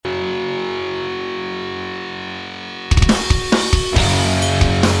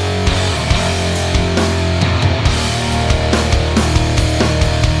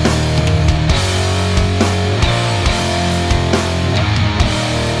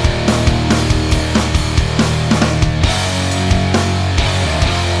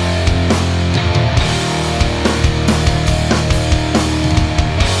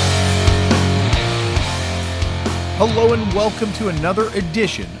Hello and welcome to another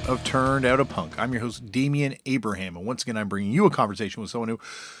edition of Turned Out a Punk. I'm your host, Damian Abraham, and once again I'm bringing you a conversation with someone who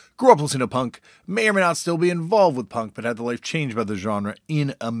grew up listening to punk, may or may not still be involved with punk, but had their life changed by the genre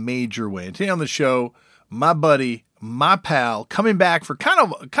in a major way. And today on the show, my buddy, my pal, coming back for kind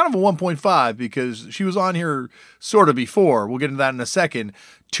of a 1.5 because she was on here sort of before. We'll get into that in a second.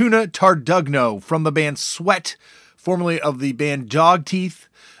 Tuna Tardugno from the band Sweat, formerly of the band Dogteeth,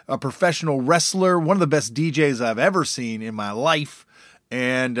 a professional wrestler, one of the best DJs I've ever seen in my life,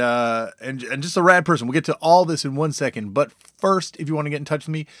 and just a rad person. We'll get to all this in 1 second, but first, if you want to get in touch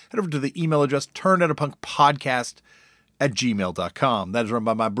with me, head over to the email address turnedoutapunkpodcast@gmail.com. That is run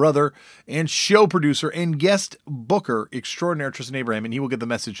by my brother and show producer and guest booker extraordinaire Tristan Abraham, and he will get the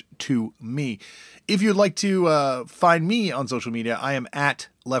message to me. If you'd like to find me on social media, I am at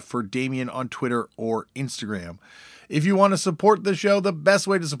Left for Damien on Twitter or Instagram. If you want to support the show, the best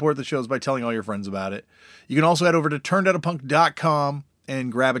way to support the show is by telling all your friends about it. You can also head over to turnedoutapunk.com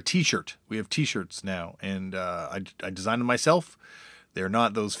and grab a t-shirt. We have t-shirts now, and I designed them myself. They're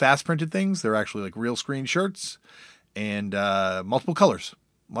not those fast printed things. They're actually like real screen shirts and multiple colors.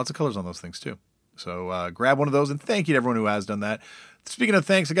 Lots of colors on those things too. So grab one of those, and thank you to everyone who has done that. Speaking of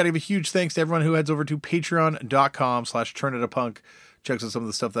thanks, I got to give a huge thanks to everyone who heads over to patreon.com/turnedoutaPunk. Checks out some of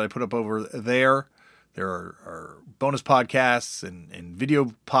the stuff that I put up over there. There are bonus podcasts and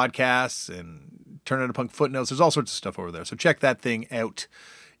video podcasts and Turn Out a Punk footnotes. There's all sorts of stuff over there. So check that thing out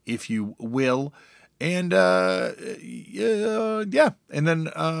if you will. And yeah. And then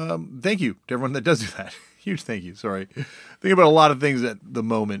thank you to everyone that does do that. Huge thank you. Sorry. Thinking about a lot of things at the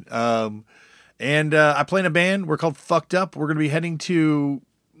moment. And I play in a band. We're called Fucked Up. We're going to be heading to,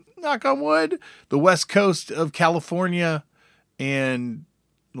 knock on wood, the west coast of California and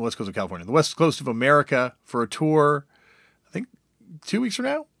the west coast of America for a tour, I think 2 weeks from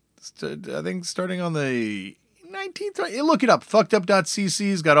now. I think starting on the 19th. Look it up.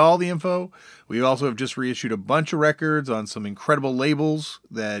 Fuckedup.cc's got all the info. We also have just reissued a bunch of records on some incredible labels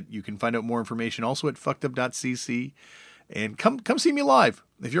that you can find out more information also at fuckedup.cc. And come see me live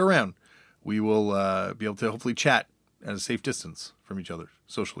if you're around. We will be able to hopefully chat at a safe distance from each other,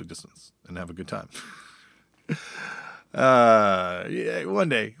 socially distance, and have a good time. Yeah, one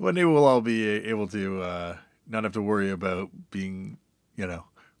day we'll all be able to not have to worry about being,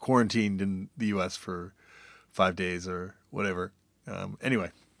 quarantined in the U.S. for 5 days or whatever.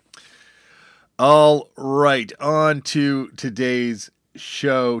 Anyway, all right, on to today's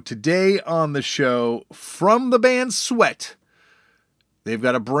show. Today on the show, from the band Sweat, they've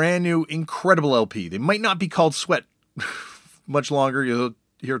got a brand new, incredible LP. They might not be called Sweat much longer. You'll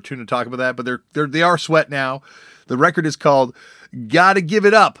hear Tuna talk about that, but they are Sweat now. The record is called Gotta Give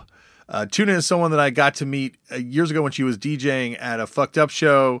It Up. Tuna is someone that I got to meet years ago when she was DJing at a Fucked Up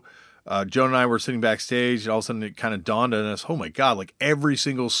show. Joan and I were sitting backstage, and all of a sudden it kind of dawned on us, oh my God, like every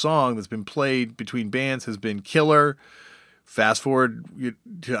single song that's been played between bands has been killer. Fast forward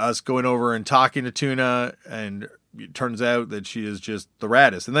to us going over and talking to Tuna, and it turns out that she is just the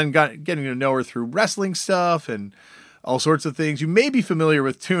raddest. And then getting to know her through wrestling stuff and all sorts of things. You may be familiar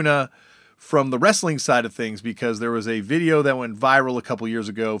with Tuna from the wrestling side of things because there was a video that went viral a couple years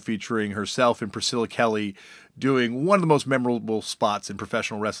ago featuring herself and Priscilla Kelly doing one of the most memorable spots in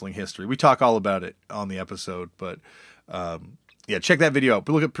professional wrestling history. We talk all about it on the episode, but yeah, check that video out.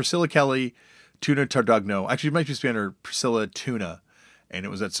 But look at Priscilla Kelly, Tuna Tardugno. Actually, it might just be under Priscilla Tuna, and it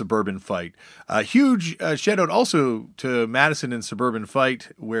was at Suburban Fight. Huge shout out also to Madison and Suburban Fight,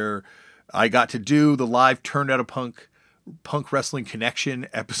 where I got to do the live Turned Out a Punk Wrestling Connection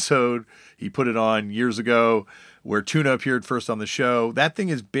episode. He put it on years ago where Tuna appeared first on the show. That thing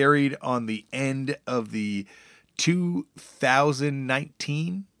is buried on the end of the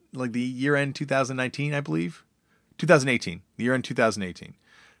 2019, like the year end 2019, I believe. 2018, the year end 2018.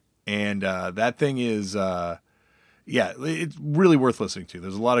 And that thing is, yeah, it's really worth listening to.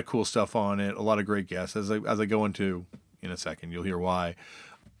 There's a lot of cool stuff on it, a lot of great guests. As I go into in a second, you'll hear why.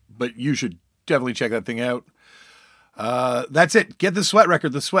 But you should definitely check that thing out. That's it. Get the Sweat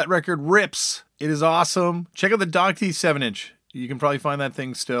record. The Sweat record rips. It is awesome. Check out the Dogteeth 7-inch. You can probably find that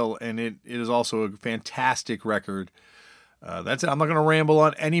thing still, and it is also a fantastic record. That's it. I'm not going to ramble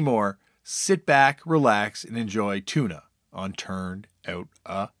on anymore. Sit back, relax, and enjoy Tuna on Turned Out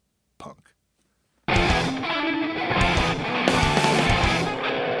a Punk.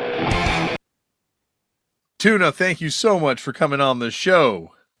 Tuna, thank you so much for coming on the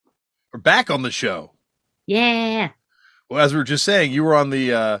show. Or back on the show. Yeah. Well, as we were just saying, you were on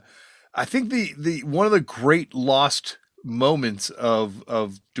the, I think the one of the great lost moments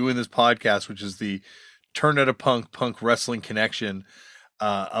of doing this podcast, which is the Turned Out a Punk Wrestling Connection,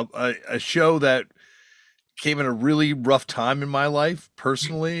 a show that came at a really rough time in my life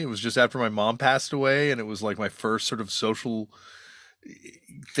personally. It was just after my mom passed away, and it was like my first sort of social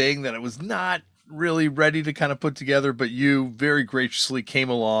thing that I was not really ready to kind of put together. But you very graciously came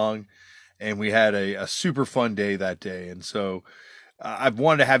along, and we had a super fun day that day. And so I've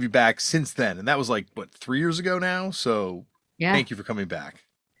wanted to have you back since then, and that was like what 3 years ago now. So Yeah. thank you for coming back.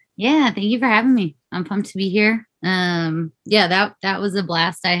 Yeah, thank you for having me. I'm pumped to be here. Yeah, that was a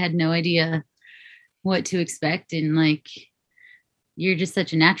blast. I had no idea what to expect, and like you're just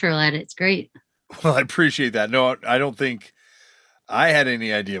such a natural at it. It's great. Well, I appreciate that. No, I don't think I had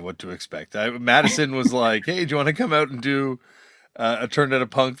any idea what to expect. Madison was like, "Hey, do you want to come out and do a Turned Out a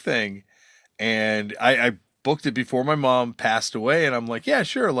Punk thing?" And I booked it before my mom passed away, and I'm like, "Yeah,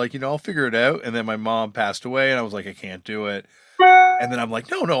 sure. Like, I'll figure it out." And then my mom passed away, and I was like, "I can't do it." And then I'm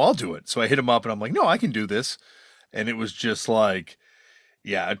like, "No, no, I'll do it." So I hit him up, and I'm like, "No, I can do this." And it was just like,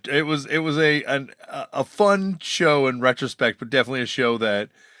 yeah, it was a fun show in retrospect, but definitely a show that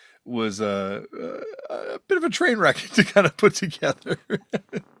was a bit of a train wreck to kind of put together.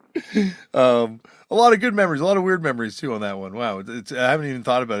 A lot of good memories, a lot of weird memories too on that one. Wow, I haven't even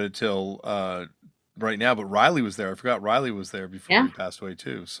thought about it till right now. But Riley was there. I forgot Riley was there before Yeah. he passed away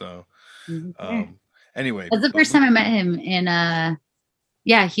too. So Yeah. um, anyway, That's the but first time I met him, and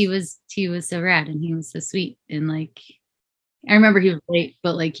yeah, he was so rad, and he was so sweet, and like I remember he was late,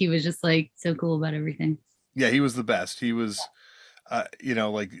 but like he was just like so cool about everything. yeah, he was the best. He was,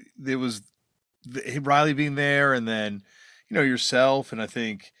 like it was Riley being there, and then yourself, and I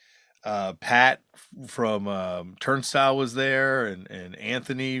think Pat from Turnstile was there, and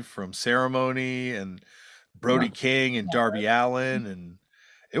Anthony from Ceremony, and Brody King and Darby Allen, and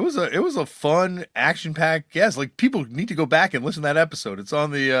it was a fun action packed. Yes, like people need to go back and listen to that episode. It's on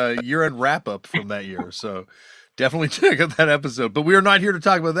the year end wrap up from that year, so definitely check out that episode. But we are not here to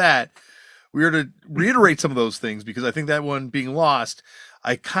talk about that. We are to reiterate some of those things because I think that one being lost,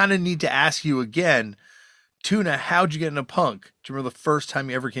 I kind of need to ask you again, Tuna, how'd you get into punk? Do you remember the first time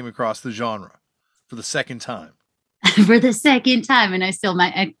you ever came across the genre for the second time? For the second time, and I still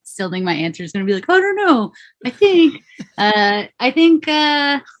think my answer is going to be like, I don't know. I think I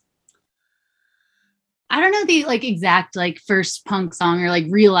don't know the like exact like first punk song or like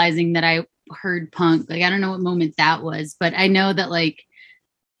realizing that I heard punk. Like I don't know what moment that was, but I know that like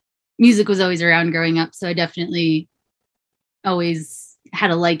music was always around growing up, so I definitely always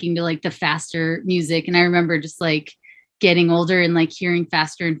had a liking to like the faster music. And I remember just like getting older and like hearing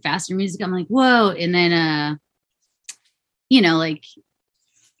faster and faster music. I'm like, whoa. And then like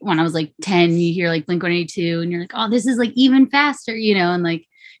when I was like 10, you hear like Blink 182 and you're like, oh, this is like even faster, and like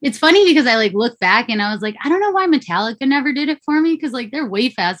it's funny because I like look back and I was like, I don't know why Metallica never did it for me because like they're way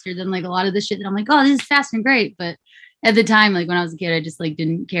faster than like a lot of the shit that I'm like, oh, this is fast and great. But at the time, like when I was a kid, I just like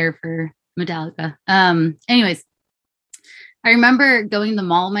didn't care for Metallica. Anyways, I remember going to the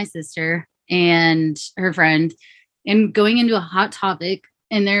mall with my sister and her friend and going into a Hot Topic,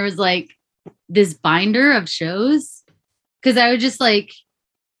 and there was like this binder of shows because I would just like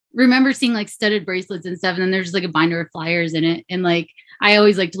remember seeing like studded bracelets and stuff, and then there's just like a binder of flyers in it, and like I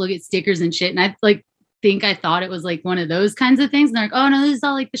always like to look at stickers and shit, and I like think I thought it was like one of those kinds of things, and they're like, oh no, this is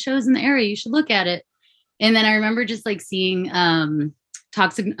all like the shows in the area, you should look at it. And then I remember just like seeing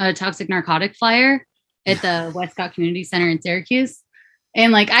toxic narcotic flyer at the Westcott Community Center in Syracuse.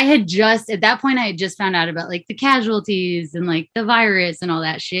 And like I had just at that point I had just found out about like the casualties and like the virus and all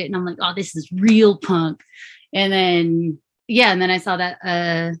that shit. And I'm like, oh, this is real punk. And then and then I saw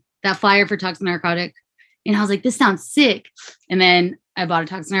that flyer for Toxic Narcotic, and I was like, this sounds sick. And then I bought a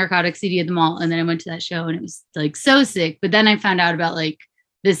Toxic Narcotic CD at the mall, and then I went to that show, and it was like so sick. But then I found out about like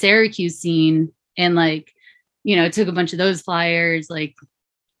the Syracuse scene, and like took a bunch of those flyers, like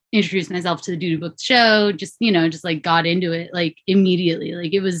introduced myself to the dude who booked the show, just just like got into it like immediately.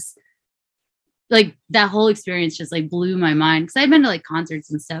 Like it was like that whole experience just like blew my mind because I'd been to like concerts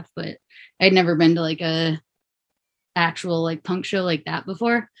and stuff, but I'd never been to like a actual like punk show like that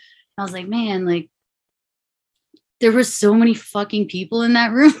before. I was like, man, like there were so many fucking people in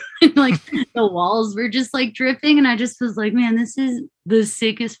that room and like the walls were just like dripping, and I just was like, man, this is the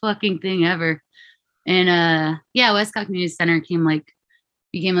sickest fucking thing ever. And Westcott Community Center became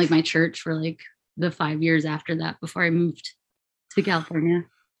like my church for like the 5 years after that before I moved to California.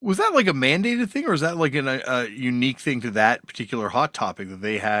 Was that like a mandated thing, or is that like a unique thing to that particular Hot Topic that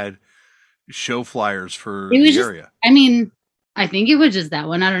they had show flyers for It was the just, area? I mean, I think it was just that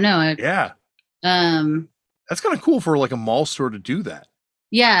one. I don't know. Yeah, Um, that's kind of cool for like a mall store to do that.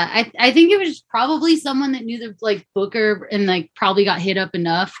 yeah, I think it was probably someone that knew the like booker and like probably got hit up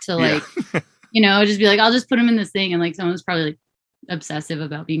enough to like, Yeah. just be like, I'll just put him in this thing. And like someone was probably like, obsessive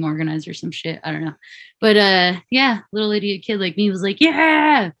about being organized or some shit. I don't know. But yeah, little idiot kid like me was like,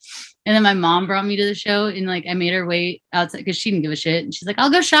 yeah. And then my mom brought me to the show and like I made her wait outside because she didn't give a shit. And she's like,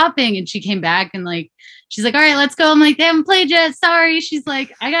 I'll go shopping. And she came back and like she's like, all right, let's go. I'm like, they haven't played yet. Sorry. She's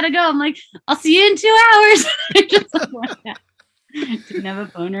like, I gotta go. I'm like, I'll see you in 2 hours. I just like, went out. Didn't have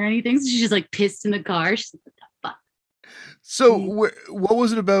a phone or anything. So she's just like pissed in the car. She's like, what the fuck? So what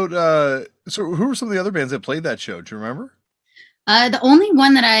was it about? So who were some of the other bands that played that show? Do you remember? The only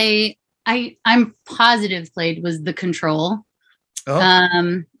one that I'm positive played was The Control.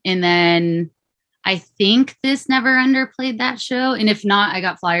 Oh. And then I think This Never Under played that show. And if not, I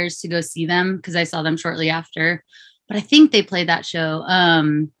got flyers to go see them because I saw them shortly after. But I think they played that show.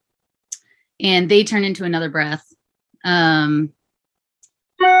 And they turned into Another Breath. And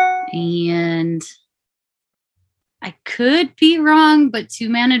I could be wrong, but Two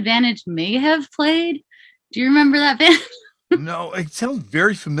Man Advantage may have played. Do you remember that band? No, it sounds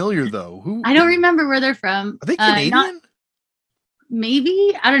very familiar though. I don't remember where they're from. Are they Canadian?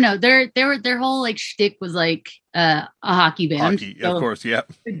 Maybe, I don't know. Their whole like shtick was like a hockey band. Hockey, so of course, yeah.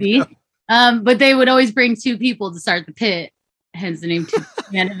 Could be. Yeah. But they would always bring two people to start the pit, hence the name Two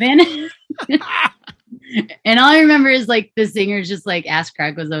Man Advantage. And all I remember is like the singer's just like ass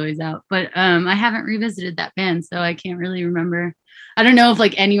crack was always out. But I haven't revisited that band, so I can't really remember. I don't know if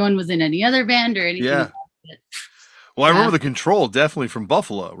like anyone was in any other band or anything. Yeah. Well, I remember The Control definitely from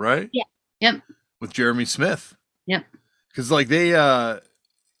Buffalo, right? Yeah. Yep. With Jeremy Smith. Yep. Because like they, I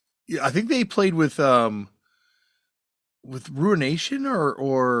think they played with Ruination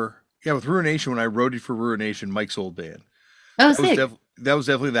or with Ruination when I roadied for Ruination, Mike's old band. Oh, sick. That was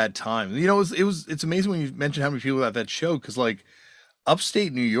definitely that time. You know, it's amazing when you mention how many people at that show because like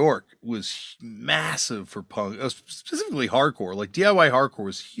upstate New York was massive for punk, specifically hardcore. Like DIY hardcore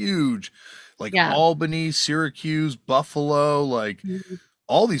was huge. Like Albany, Syracuse, Buffalo, like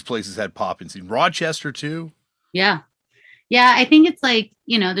all these places had pop-in scene. Rochester too. Yeah. Yeah, I think it's like,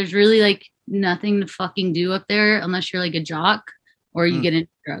 you know, there's really like nothing to fucking do up there unless you're like a jock or you get into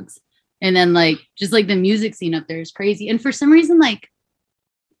drugs. And then like just like the music scene up there is crazy. And for some reason, like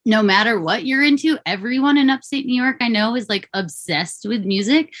no matter what you're into, everyone in upstate New York I know is like obsessed with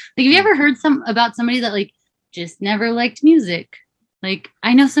music. Like have you ever heard about somebody that like just never liked music? Like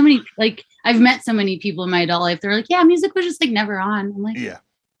I know so many, like I've met so many people in my adult life. They're like, yeah, music was just like never on. I'm like, yeah,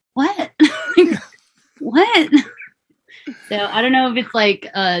 what? Like, what? So I don't know if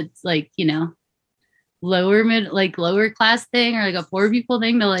it's like, you know, lower class thing or like a poor people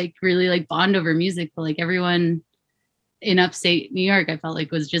thing to like really like bond over music. But like everyone in upstate New York, I felt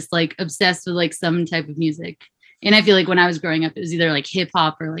like was just like obsessed with like some type of music. And I feel like when I was growing up, it was either like hip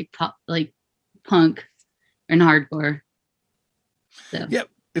hop or like pop, like punk and hardcore. So. Yeah.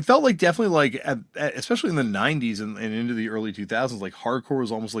 It felt like definitely like, especially in the 90s and into the early 2000s, like hardcore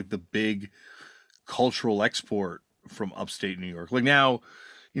was almost like the big cultural export from upstate New York. Like now,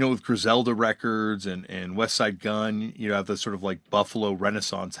 you know, with Griselda Records and West Side Gun, you know, have this sort of like Buffalo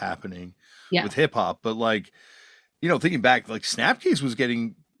Renaissance happening with hip hop. But like, you know, thinking back, like Snapcase was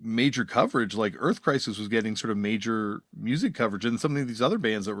getting major coverage, like Earth Crisis was getting sort of major music coverage. And some of these other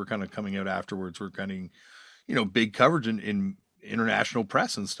bands that were kind of coming out afterwards were getting, you know, big coverage in international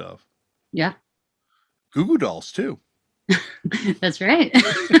press and stuff. Yeah. Goo Goo Dolls too. That's right.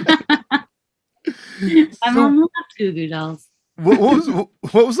 My mom loved Goo Goo Dolls. What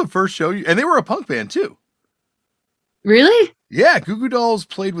was the first show and they were a punk band too. Really? Yeah, Goo Goo Dolls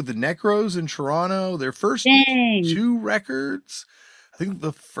played with the Necros in Toronto. Their first 2 records. I think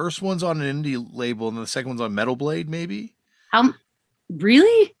the first one's on an indie label and the second one's on Metal Blade, maybe.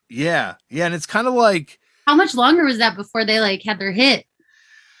 Really? Yeah. Yeah, and it's kind of like how much longer was that before they like had their hit?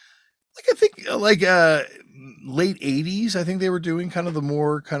 Like I think like late 80s, I think they were doing kind of the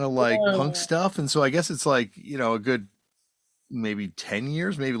more kind of like punk stuff. And so I guess it's like, you know, a good maybe 10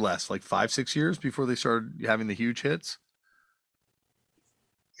 years, maybe less, like 5-6 years before they started having the huge hits.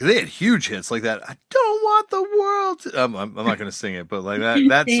 They had huge hits like that. I don't want the world to... I'm not going to sing it, but like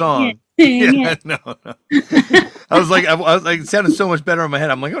that song. No. I was like, it sounded so much better in my head.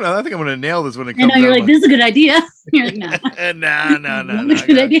 I'm like, oh no, I think I'm going to nail this when it comes out. You're like, this is a good idea. You're like, no.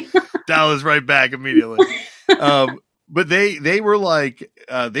 Good idea. Dial is right back immediately. But they were like,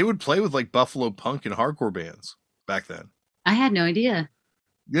 they would play with like Buffalo punk and hardcore bands back then. I had no idea.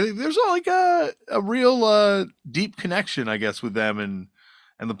 There's like a real deep connection, I guess, with them and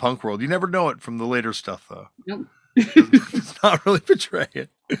the punk world. You never know it from the later stuff, though. Nope. It's not really portray it.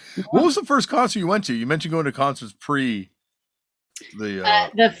 No. What was the first concert you went to? You mentioned going to concerts pre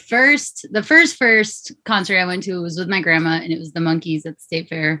the first concert I went to was with my grandma, and it was the Monkees at the State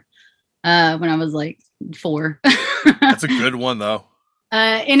Fair when I was like 4. That's a good one though.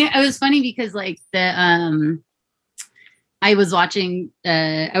 And it was funny because like I was watching,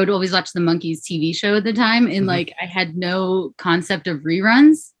 I would always watch the Monkees TV show at the time. And like, I had no concept of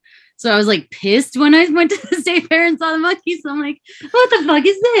reruns. So I was like pissed when I went to the state fair and saw the Monkees. So I'm like, what the fuck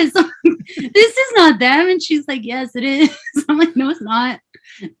is this? This is not them. And she's like, yes, it is. I'm like, no, it's not.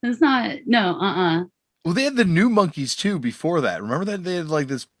 It's not. No, Well, they had the New Monkees too before that. Remember that they had like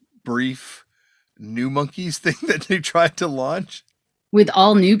this brief New Monkees thing that they tried to launch? With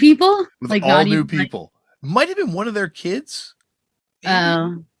all new people? With like all new people. Might have been one of their kids.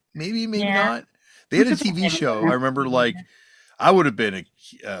 Maybe not. They had a TV show. I remember like I would have been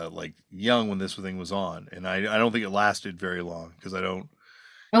like young when this thing was on, and I don't think it lasted very long because I don't.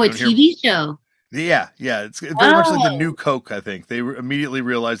 Oh, a TV show. Yeah, it's very much like the new Coke. I think they immediately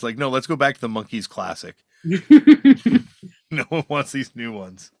realized like, no, let's go back to the Monkees classic. No one wants these new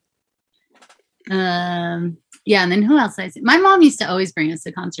ones. Yeah, and then who else? My mom used to always bring us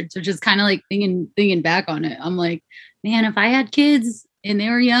to concerts, which is kind of like thinking back on it. I'm like, man, if I had kids and they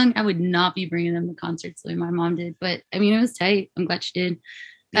were young, I would not be bringing them to concerts the way my mom did. But I mean, it was tight. I'm glad she did.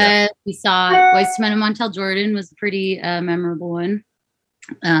 Yeah. We saw Boyz II Men and Montel Jordan was a pretty memorable one.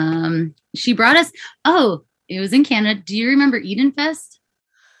 She brought us. Oh, it was in Canada. Do you remember Eden Fest?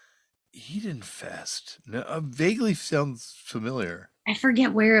 Eden Fest. No, vaguely sounds familiar. I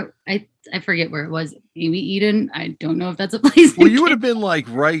forget where I forget where it was. Maybe Eden. I don't know if that's a place. Well, you would have been like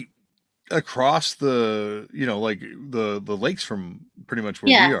right across the, like the lakes from pretty much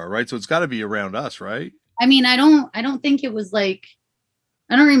where we are, right? So it's got to be around us, right? I mean, I don't think it was like,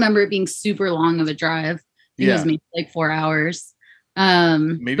 I don't remember it being super long of a drive. It was maybe like 4 hours.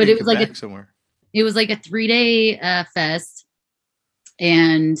 Maybe but it was like somewhere. It was like a 3-day fest,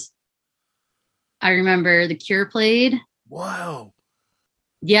 and I remember The Cure played. Wow.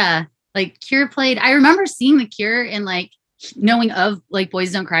 Yeah, like Cure played. I remember seeing The Cure and like knowing of like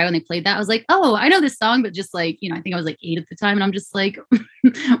Boys Don't Cry when they played that. I was like, oh, I know this song, but just like, I think I was like 8 at the time, and I'm just like, why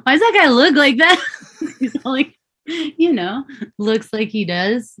does that guy look like that? He's all like, looks like he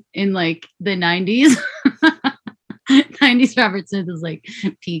does in like the 90s. 90s Robert Smith is like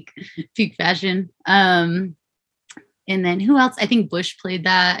peak fashion. And then who else? I think Bush played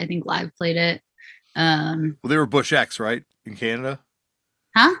that. I think Live played it. Well, they were Bush X, right? In Canada?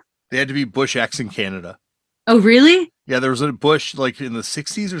 Huh? They had to be Bush X in Canada. Oh, really? Yeah, there was a Bush like in the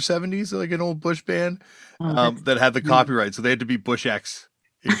 60s or 70s, like an old Bush band that had the copyright. So they had to be Bush X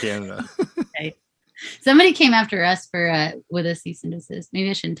in Canada. Okay. Somebody came after us for with a cease and desist. Maybe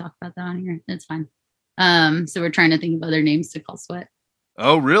I shouldn't talk about that on here. That's fine. So we're trying to think of other names to call Sweat.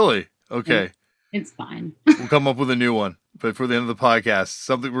 Oh, really? Okay. It's fine. We'll come up with a new one. But for the end of the podcast,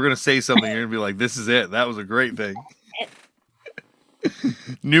 we're going to say something. You're going to be like, this is it. That was a great thing.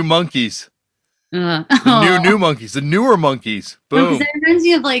 New Monkees. New Monkees. The newer Monkees. Boom. That reminds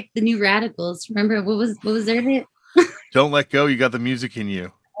me of like the New Radicals. Remember what was their hit? Don't Let Go. You got the music in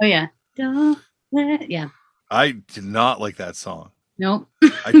you. Oh yeah. Yeah. I did not like that song. Nope.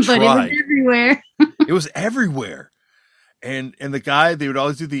 I tried. But it was everywhere. It was everywhere. And the guy, they would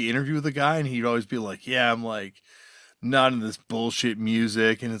always do the interview with the guy, and he'd always be like, yeah, I'm like not in this bullshit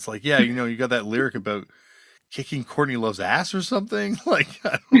music. And it's like, yeah, you got that lyric about kicking Courtney Love's ass or something. Like,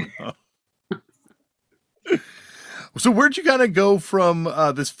 I don't know. So where'd you kind of go from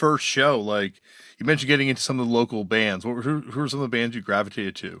this first show? Like, you mentioned getting into some of the local bands. Who were some of the bands you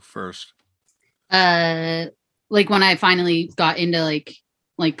gravitated to first? Like when I finally got into like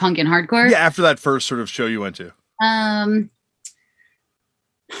punk and hardcore. Yeah, after that first sort of show you went to. I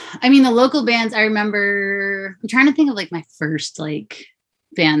mean, the local bands, I remember, I'm trying to think of like my first like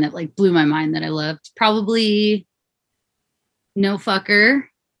band that like blew my mind that I loved. Probably No Fucker.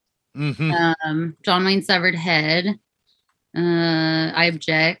 Mm-hmm. John Wayne Severed Head. I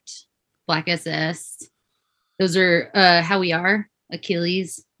Object. Black SS. Those are How We Are.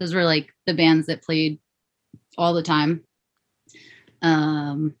 Achilles. Those were like the bands that played all the time.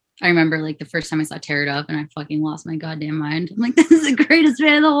 I remember like the first time I saw Tear It Up and I fucking lost my goddamn mind. I'm like, this is the greatest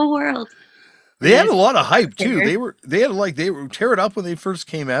band in the whole world. They had a lot of hype too. They were Tear It Up when they first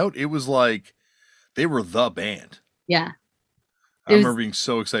came out. It was like they were the band. Yeah. I remember being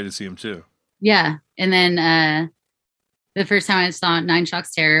so excited to see them too. Yeah. And then the first time I saw Nine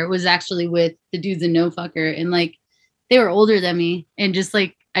Shocks Terror was actually with the dudes in No Fucker, and like they were older than me, and just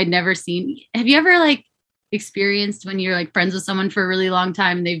like I'd never seen. Have you ever like experienced when you're like friends with someone for a really long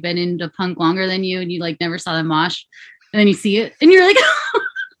time and they've been into punk longer than you and you like never saw them mosh, and then you see it and you're like,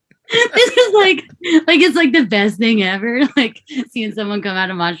 this is like it's like the best thing ever. Like seeing someone come out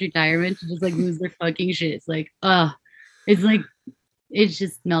of mosh retirement to just like lose their fucking shit. It's like, it's like it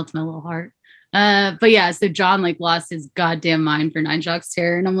just melts my little heart. But yeah, so John like lost his goddamn mind for Nine Shocks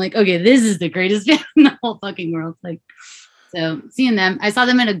Terror, and I'm like, okay, this is the greatest band in the whole fucking world. Like, so seeing them, I saw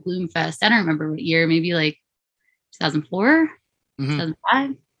them at a Gloom Fest. I don't remember what year, maybe like 2004, Mm-hmm.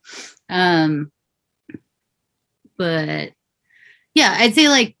 2005. But yeah, I'd say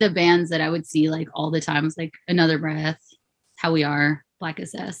like the bands that I would see like all the time was like Another Breath, How We Are, Black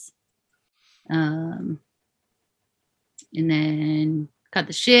SS. And then Cut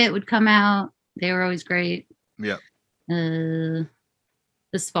the Shit would come out. They were always great. Yeah. The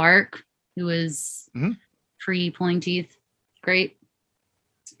Spark, who was pre Pulling Teeth, great.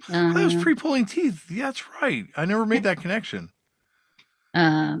 That was pre Pulling Teeth. Yeah, that's right. I never made that connection.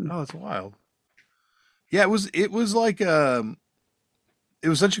 Oh, that's wild. Yeah, it was like it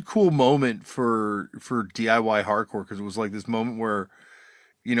was such a cool moment for DIY hardcore because it was like this moment where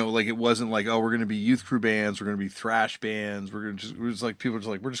like it wasn't like, oh, we're going to be youth crew bands, we're going to be thrash bands, it was like people were just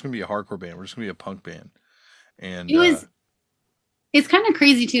like, we're just going to be a hardcore band, we're just going to be a punk band. And it's kind of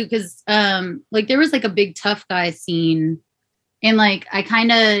crazy too because like there was like a big tough guy scene, and like I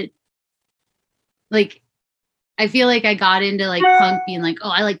kind of like I feel like I got into like punk being like, oh,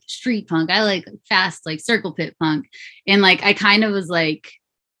 I like street punk, I like fast like circle pit punk, and like I kind of was like,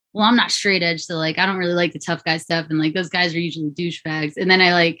 well, I'm not straight edge, so like I don't really like the tough guy stuff, and like those guys are usually douchebags. And then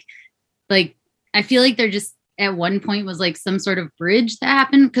I like I feel like they're just at one point was like some sort of bridge that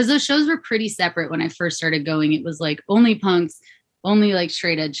happened because those shows were pretty separate when I first started going. It was like only punks, only like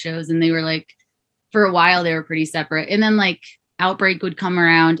straight edge shows, and they were like for a while they were pretty separate. And then like Outbreak would come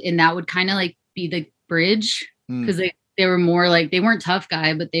around, and that would kind of like be the bridge because they were more like, they weren't tough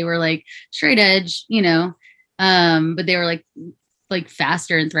guy, but they were like straight edge, but they were like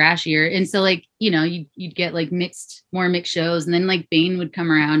faster and thrashier. And so like, you'd get like more mixed shows. And then like Bane would come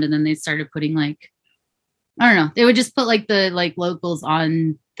around, and then they started putting like, I don't know, they would just put like the like locals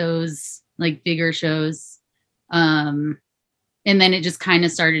on those like bigger shows. And then it just kind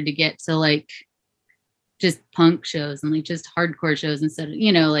of started to get to like just punk shows and like just hardcore shows instead of,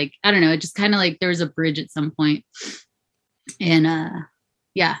 like, I don't know, it just kind of like there was a bridge at some point. And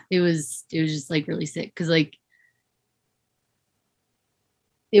yeah, it was just like really sick because like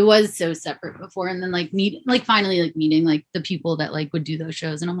it was so separate before, and then like finally like meeting like the people that like would do those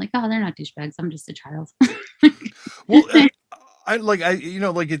shows, and I'm like, oh, they're not douchebags, I'm just a child. Well,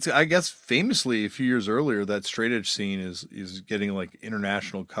 it's, I guess famously a few years earlier that straight edge scene is getting like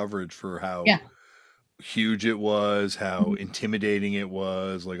international coverage for how huge it was, how intimidating it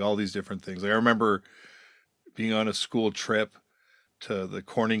was, like all these different things. Like I remember being on a school trip to the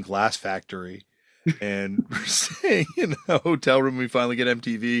Corning Glass Factory, and we're staying in a hotel room. We finally get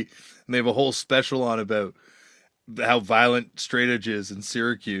MTV, and they have a whole special on about how violent straight edge is in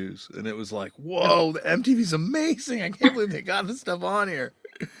Syracuse. And it was like, whoa, the MTV's amazing. I can't believe they got this stuff on here.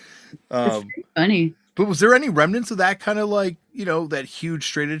 It's funny. But was there any remnants of that kind of like, that huge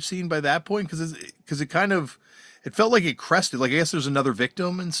straight edge scene by that point? Because it kind of, it felt like it crested. Like I guess there's Another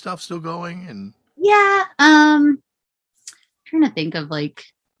Victim and stuff still going. And yeah, trying to think of like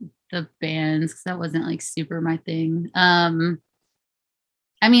the bands because that wasn't like super my thing. I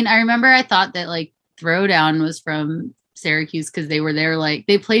mean, I remember I thought that like Throwdown was from Syracuse because they were there, like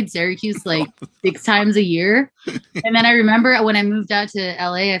they played Syracuse like 6 times a year. And then I remember when I moved out to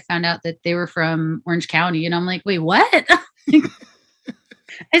LA, I found out that they were from Orange County, and I'm like, wait, what?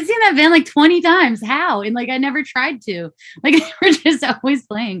 I've seen that band like 20 times. How? And like I never tried to. Like they were just always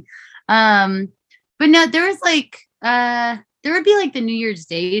playing. But no, there was like there would be like the New Year's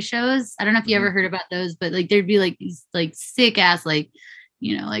Day shows. I don't know if you ever heard about those, but like there'd be like these like sick ass like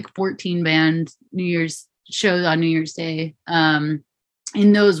like 14 band New Year's shows on New Year's Day. And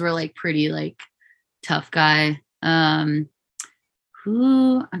those were like pretty like tough guy.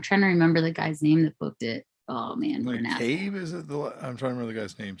 Who I'm trying to remember the guy's name that booked it. Oh man, like Cave, is it? I'm trying to remember the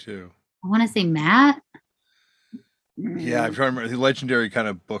guy's name too. I want to say Matt. Yeah, I'm trying to remember the legendary kind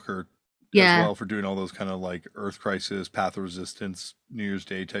of booker as well for doing all those kind of like Earth Crisis, Path of Resistance, New Year's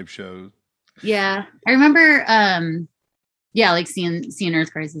Day type shows. Yeah, I remember. Like seeing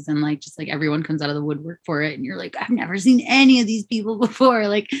Earth Crisis, and like just like everyone comes out of the woodwork for it, and you're like, I've never seen any of these people before.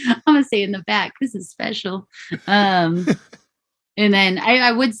 Like I'm gonna say in the back, this is special. And then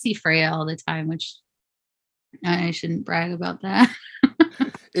I would see Freya all the time, which I shouldn't brag about that.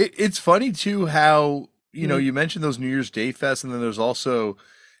 It's funny too how you mentioned those New Year's Day fests, and then there's also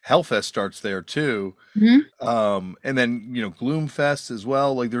Hellfest starts there too. And then Gloom Fest as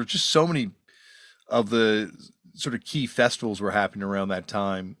well. Like there's just so many of the sort of key festivals were happening around that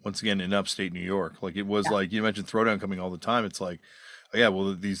time. Once again, in upstate New York, like it was like you mentioned Throwdown coming all the time. It's like, oh yeah,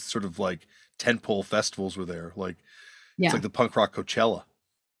 well these sort of like tentpole festivals were there. Like it's like the punk rock Coachella.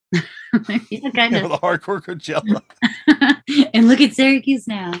 Yeah, kind of. The hardcore Coachella. And look at Syracuse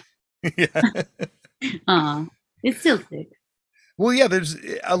now. Yeah. Aw, it's still sick. Well, yeah, there's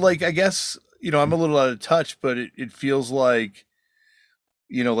like, I guess, I'm a little out of touch, but it feels like,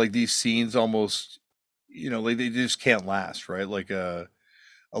 like these scenes almost, like they just can't last, right? Like a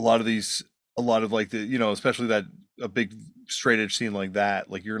lot of these, a lot of like the, especially that a big straight edge scene like that,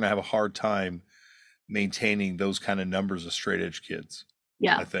 like you're gonna have a hard time maintaining those kind of numbers of straight edge kids.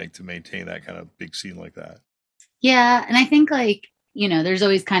 Yeah. I think to maintain that kind of big scene like that. Yeah. And I think like, there's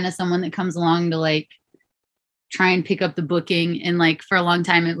always kind of someone that comes along to like try and pick up the booking. And like for a long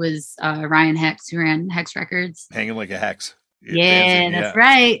time it was Ryan Hex who ran Hex Records. Hanging like a hex. Yeah, Fanzine, that's yeah.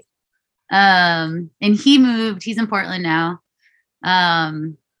 right. And he moved, he's in Portland now.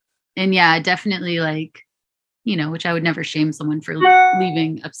 And yeah, definitely like, which I would never shame someone for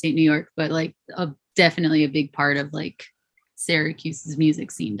leaving upstate New York, but like definitely a big part of like Syracuse's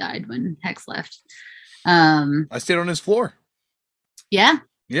music scene died when Hex left. I stayed on his floor. Yeah.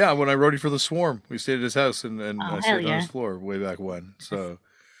 Yeah, when I roadie for the Swarm, we stayed at his house, and Oh, I hell stayed on yeah. his floor way back when. So,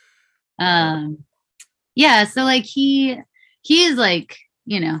 Yeah, so like he is like,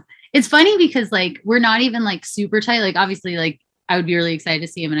 it's funny because like we're not even like super tight. Like obviously like I would be really excited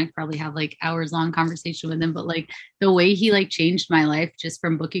to see him and I could probably have like hours long conversation with him, but like the way he like changed my life just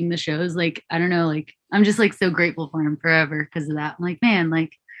from booking the shows, like I don't know, like I'm just like so grateful for him forever because of that. I'm like, man,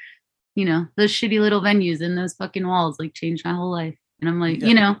 like, those shitty little venues and those fucking walls like changed my whole life. And I'm like,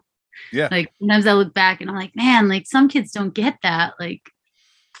 yeah. Yeah. like sometimes I look back and I'm like, man, like some kids don't get that. Like,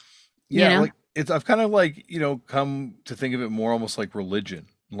 Yeah, like I've kind of like, come to think of it more almost like religion.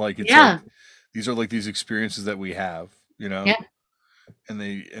 Like it's yeah, like these are like these experiences that we have, yeah, and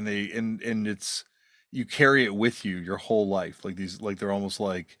it's you carry it with you your whole life. Like these, like they're almost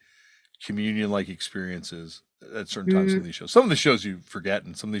like communion like experiences at certain times in mhm. these shows. Some of the shows you forget,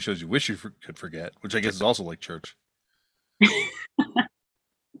 and some of these shows you wish you could forget, which I guess is also like church.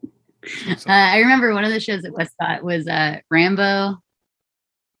 So, I remember one of the shows at Westcott was Rambo.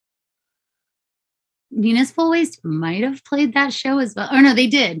 Municipal Waste might have played that show as well. Or no, they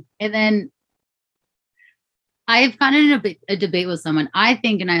did. And then I've gotten in a debate with someone. I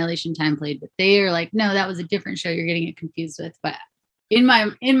think Annihilation Time played, but they are like, no, that was a different show. You're getting it confused with. But in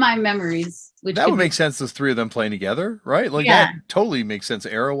my memories, which that could would be, make sense. Those three of them playing together, right? Like yeah. that totally makes sense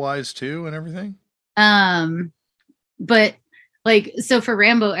era wise too, and everything. But like so for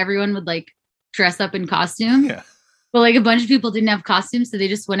Rambo, everyone would like dress up in costume. Yeah. But like a bunch of people didn't have costumes, so they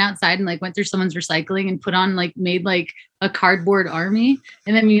just went outside and like went through someone's recycling and put on like made like a cardboard army.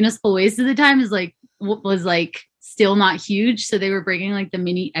 And then Municipal Waste at the time was like still not huge, so they were bringing like the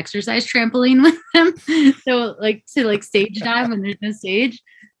mini exercise trampoline with them. So like to like stage dive when there's no stage.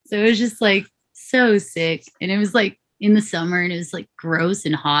 So it was just like so sick, and it was like in the summer and it was like gross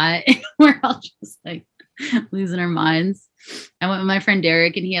and hot, and we're all just like losing our minds. I went with my friend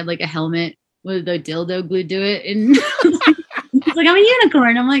Derek, and he had like a helmet with a dildo glued to it, and he's like, "I'm a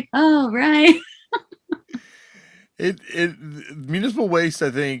unicorn." I'm like, "Oh, right." It Municipal Waste,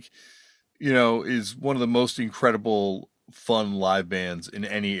 I think, is one of the most incredible fun live bands in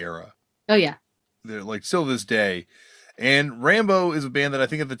any era. Oh yeah. They're like still this day. And Rambo is a band that I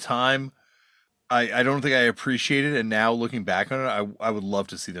think at the time I don't think I appreciated, and now looking back on it, I would love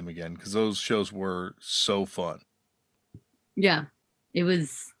to see them again because those shows were so fun. Yeah. It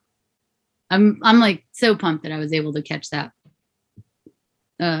was I'm like so pumped that I was able to catch that.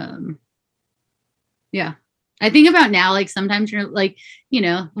 Yeah. I think about now, like sometimes you're like,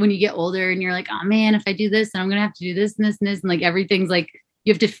 when you get older and you're like, oh man, if I do this, then I'm gonna have to do this and this and this. And like everything's like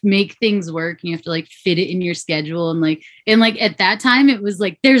you have to make things work and you have to like fit it in your schedule. And like at that time it was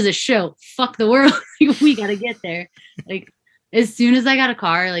like, there's a show. Fuck the world. We gotta get there. Like as soon as I got a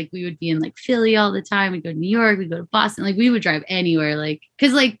car, like we would be in like Philly all the time. We'd go to New York, we'd go to Boston, like we would drive anywhere, like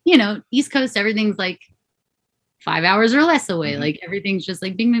because like, East Coast, everything's like 5 hours or less away. Mm-hmm. Like everything's just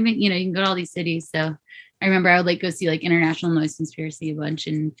like bing, bing, bing, you can go to all these cities. So I remember I would like go see like International Noise Conspiracy a bunch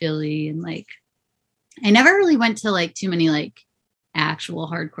in Philly, and like I never really went to like too many like actual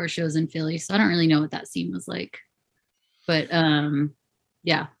hardcore shows in Philly, so I don't really know what that scene was like. But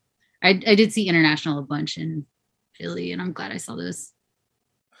yeah, I did see International a bunch in Philly, and I'm glad I saw those.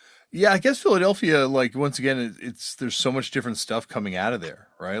 Yeah, I guess Philadelphia, like once again, it's there's so much different stuff coming out of there,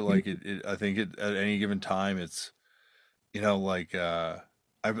 right? Like I think at any given time, it's like I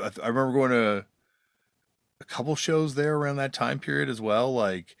remember going to a couple shows there around that time period as well,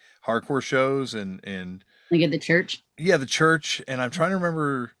 like hardcore shows and Like at the church. yeah, the church, and I'm trying to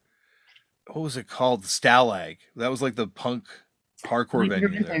remember what was it called, the Stalag. That was like the punk hardcore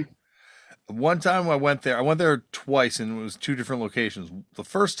venue there. One time I went there twice, and it was two different locations. The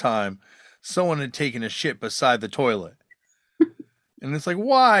first time, someone had taken a shit beside the toilet. And it's like,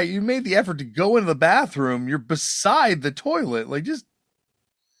 why? You made the effort to go into the bathroom. You're beside the toilet. Like, just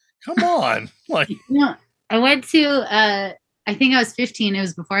come on. Like, No, I went to I think I was 15. It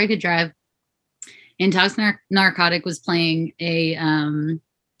was before I could drive. And Toxic Narcotic was playing a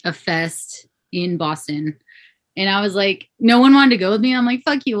fest in Boston. And I was like, no one wanted to go with me. I'm like,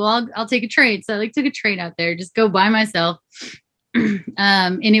 fuck you. Well, I'll take a train. So I like took a train out there, just go by myself.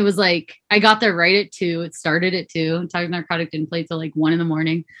 And it was like, I got there right at 2. It started at 2. Toxic Narcotic didn't play till like 1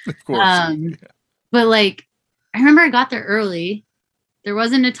 a.m. of course. But like, I remember I got there early. There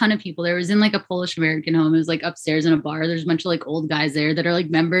wasn't a ton of people. There was in like a Polish American home. It was like upstairs in a bar. There's a bunch of like old guys there that are like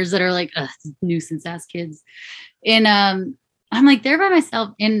members that are like nuisance ass kids. And I'm like there by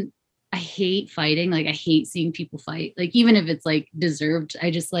myself. And I hate fighting. Like I hate seeing people fight. Like even if it's like deserved, I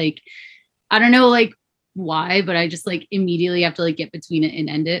just like, I don't know like why, but I just like immediately have to like get between it and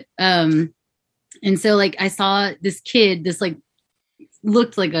end it. And so like I saw this kid, this like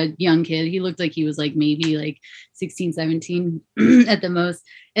looked like a young kid. He looked like he was like maybe like 16, 17 at the most.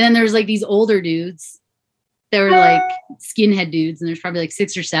 And then there's like these older dudes. They were like skinhead dudes, and there's probably like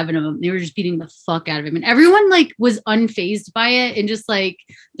 6 or 7 of them. They were just beating the fuck out of him. And everyone like was unfazed by it. And just like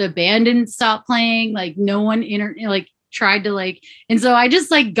the band didn't stop playing. Like no one like tried to like, and so I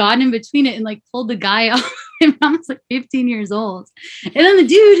just like got in between it and like pulled the guy off. And I was like 15 years old. And then the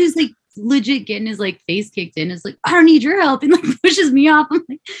dude who's like legit getting his like face kicked in is like, I don't need your help, and like pushes me off. I'm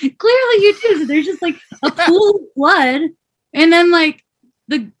like, clearly you do. So there's just like a pool of blood. And then like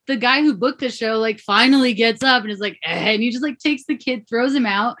the guy who booked the show like finally gets up and is like, and he just like takes the kid, throws him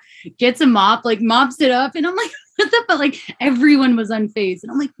out, gets a mop, like mops it up. And I'm like, what the fuck? Like everyone was unfazed.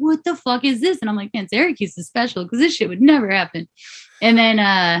 And I'm like, what the fuck is this? And I'm like, man, Syracuse is special because this shit would never happen. And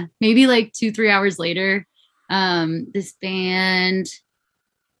then maybe like 2-3 hours later, this band,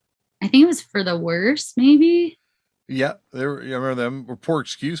 I think it was For the Worst, maybe. Yeah, I remember them. Or Poor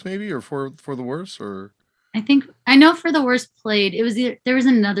Excuse, maybe, or For the Worst, or I know For the Worst played. It was there was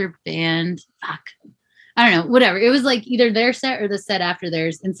another band. Fuck, I don't know. Whatever. It was like either their set or the set after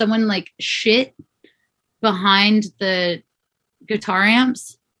theirs, and someone like shit behind the guitar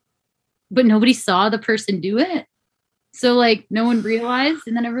amps, but nobody saw the person do it. So like no one realized,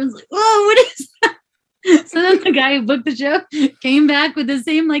 and then everyone's like, "Oh, what is that?" So then the guy who booked the show came back with the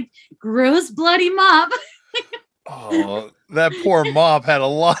same like gross bloody mop. Oh, that poor mop had a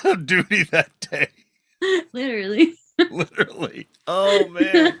lot of duty that day. Literally. Oh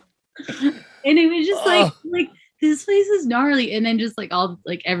man. And it was just like this place is gnarly. And then just like all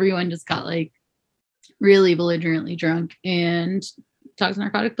like everyone just got like really belligerently drunk and Toxic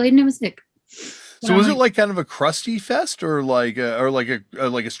Narcotic played, and it was sick. So was it like kind of a crusty fest, or like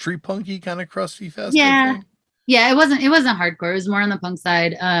a street punky kind of crusty fest? Yeah. Yeah, it wasn't hardcore. It was more on the punk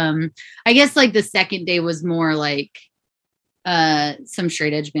side. I guess like the second day was more like some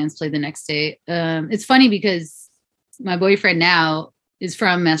straight edge bands played the next day. It's funny because my boyfriend now is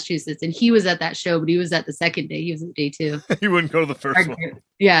from Massachusetts, and he was at that show, but he was at the second day. He was at day 2. He wouldn't go to the first one.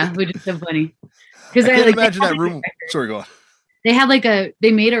 Yeah, which is so funny. Because I can imagine that room. Sorry, go on. They had like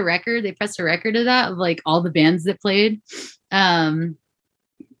they made a record. They pressed a record of that, of like all the bands that played. And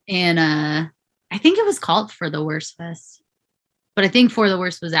I think it was called For the Worst Fest, but I think For the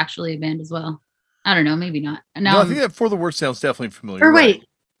Worst was actually a band as well. I don't know, maybe not. No, I think that For the Worst sounds definitely familiar. Or wait,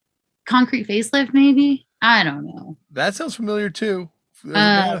 Concrete Facelift, maybe? I don't know. That sounds familiar too. There's a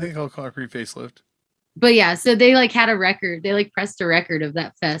band I think called Concrete Facelift. But yeah, so they like had a record. They like pressed a record of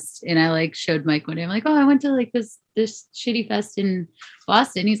that fest, and I like showed Mike one day. I'm like, oh, I went to like this shitty fest in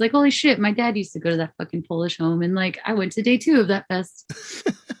Boston. He's like, holy shit, my dad used to go to that fucking Polish home, and like I went to day 2 of that fest.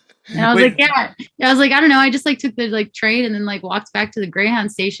 And I was like, yeah. I was like, I don't know. I just like took the like train and then like walked back to the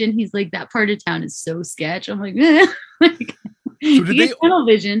Greyhound station. He's like, that part of town is so sketch. I'm like, like so did they tunnel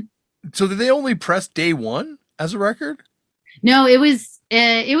vision? So did they only press day 1 as a record? No, it was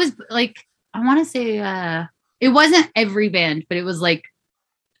like, I want to say it wasn't every band, but it was like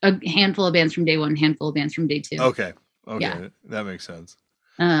a handful of bands from day 1, handful of bands from day 2. Okay. Yeah. That makes sense.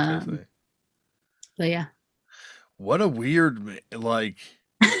 But yeah. What a weird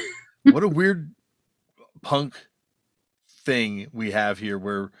what a weird punk thing we have here,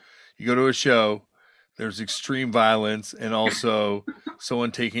 where you go to a show, there's extreme violence, and also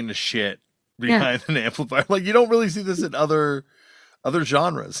someone taking a shit behind an amplifier. Like, you don't really see this in other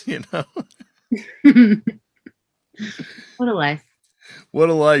genres, you know? What a life. What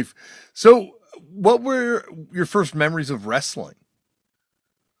a life. So what were your first memories of wrestling?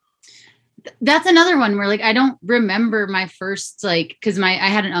 That's another one where like I don't remember my first like because I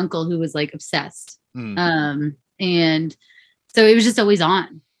had an uncle who was like obsessed. And so it was just always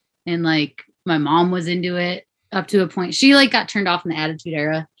on. And like my mom was into it up to a point. She like got turned off in the Attitude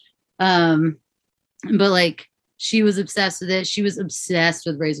Era. But like she was obsessed with it. She was obsessed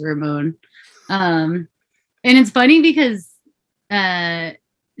with Razor Ramon. And it's funny because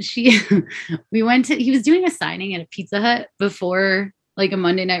he was doing a signing at a Pizza Hut before like a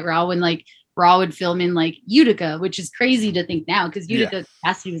Monday Night Raw when like Raw would film in like Utica, which is crazy to think now because Utica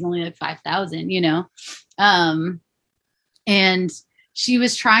capacity was only like 5,000, you know? And she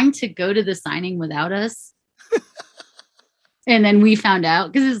was trying to go to the signing without us. And then we found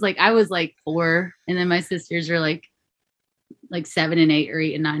out because it's like I was like 4, and then my sisters were like 7 and 8 or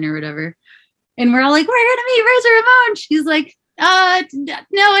 8 and 9 or whatever. And we're all like, we're gonna meet Razor Ramon. She's like, no,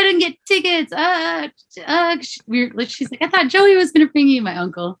 I didn't get tickets. She's like, I thought Joey was gonna bring you, my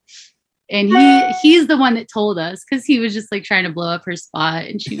uncle. And he's the one that told us because he was just like trying to blow up her spot,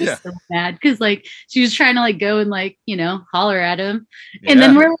 and she was so mad because like she was trying to like go and like, you know, holler at him. And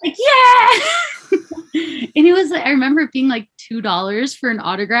then we're like, and it was like, I remember it being like $2 for an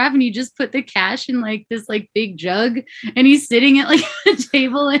autograph, and you just put the cash in like this like big jug, and he's sitting at like a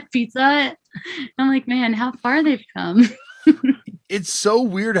table at Pizza Hut. I'm like, man, how far they've come. It's so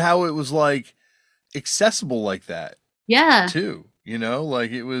weird how it was like accessible like that. Yeah. Too, you know,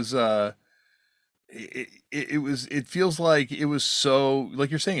 like it was it feels like it was so, like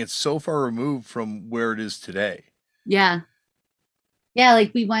you're saying, it's so far removed from where it is today. Yeah. Yeah,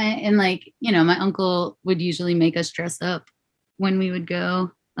 like we went and like, you know, my uncle would usually make us dress up when we would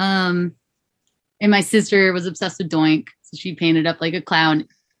go. And my sister was obsessed with Doink, so she painted up like a clown.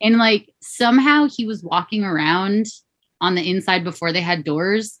 And like somehow he was walking around on the inside before they had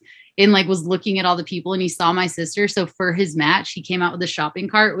doors and like was looking at all the people, and he saw my sister. So for his match, he came out with a shopping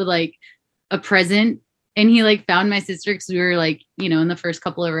cart with like a present, and he like found my sister because we were like, you know, in the first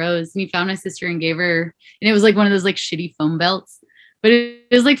couple of rows, and he found my sister and gave her, and it was like one of those like shitty foam belts, but it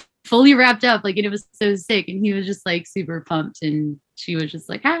was like fully wrapped up, like, and it was so sick, and he was just like super pumped, and she was just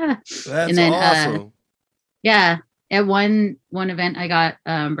like, That's and then awesome. At one event I got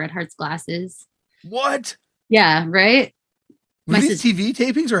Bret Hart's glasses. What? Yeah, right. Were these TV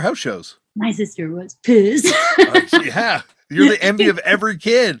tapings or house shows? My sister was pissed. Yeah, you're the envy of every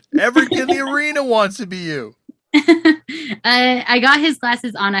kid. Every kid in the arena wants to be you. I got his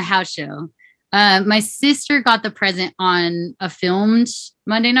glasses on a house show. My sister got the present on a filmed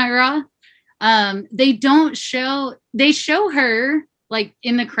Monday Night Raw. They show her like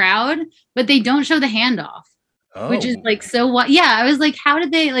in the crowd, but they don't show the handoff, which is like, so what? Yeah, I was like, how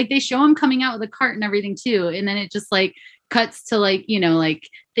did they show him coming out with a cart and everything too, and then it just like cuts to like, you know, like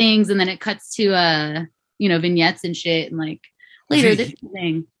things, and then it cuts to you know, vignettes and shit, and like later this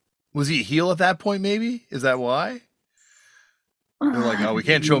thing. Was he a heel at that point? Maybe is that why? They're like, oh, we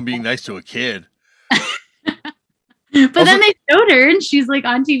can't show him being nice to a kid. But then they showed her, and she's like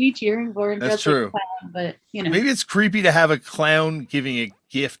on TV cheering for him. That's true. Like clown, but you know, maybe it's creepy to have a clown giving a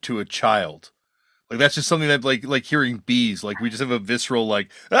gift to a child. Like that's just something that like hearing bees. Like we just have a visceral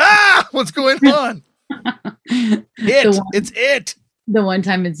like, what's going on? It's it. The one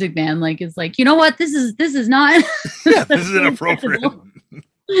time Vince McMahon like is like, you know what? This is not. Yeah, this is inappropriate.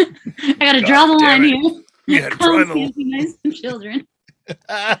 I gotta draw the line here. Yeah, draw the nice children.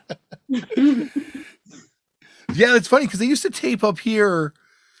 Yeah, it's funny because they used to tape up here,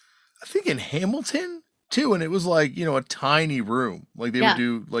 I think in Hamilton too, and it was like, you know, a tiny room. Like they would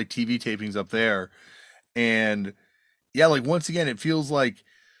do like TV tapings up there, and yeah, like once again, it feels like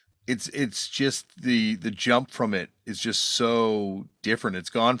it's just the jump from it is just so different. It's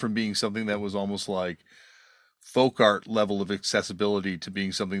gone from being something that was almost like folk art level of accessibility to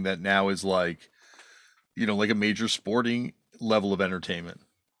being something that now is like, you know, like a major sporting level of entertainment.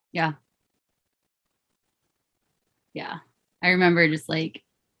 Yeah. Yeah. I remember just like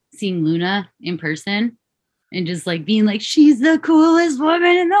seeing Luna in person and just like being like, she's the coolest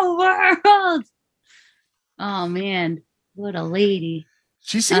woman in the world. Oh man, what a lady.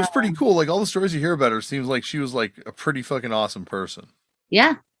 She seems pretty cool. Like all the stories you hear about her seems like she was like a pretty fucking awesome person.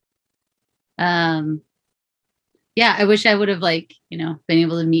 Yeah. Yeah, I wish I would have like, you know, been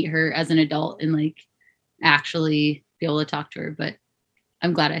able to meet her as an adult and like actually be able to talk to her, but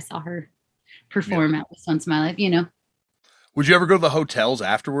I'm glad I saw her perform at least once in my life, you know. Would you ever go to the hotels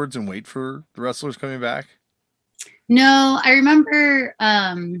afterwards and wait for the wrestlers coming back? No, I remember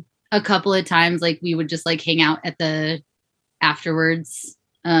a couple of times like we would just like hang out at the afterwards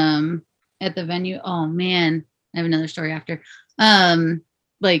at the venue. Oh man, I have another story after.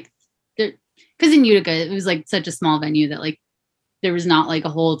 Like because in Utica it was like such a small venue that like there was not like a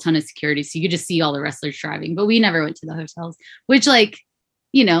whole ton of security. So you could just see all the wrestlers driving, but we never went to the hotels, which like,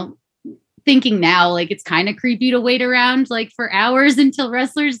 you know, thinking now, like it's kind of creepy to wait around like for hours until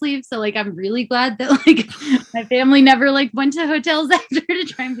wrestlers leave. So like, I'm really glad that like my family never like went to hotels after to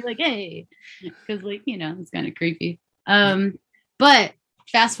try and be like, hey, because like, you know, it's kind of creepy. But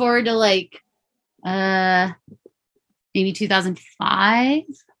fast forward to like maybe 2005,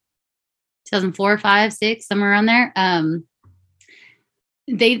 2004, 5, 6, somewhere around there.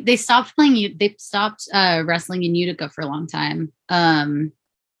 They stopped playing. They stopped wrestling in Utica for a long time.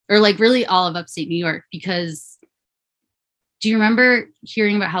 Or like really all of upstate New York, because do you remember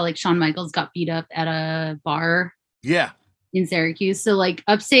hearing about how like Shawn Michaels got beat up at a bar? Yeah. In Syracuse. So like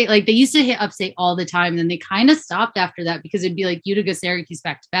upstate, like they used to hit upstate all the time. Then they kind of stopped after that because it'd be like Utica, Syracuse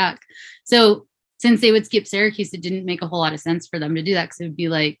back to back. So since they would skip Syracuse, it didn't make a whole lot of sense for them to do that. Cause it would be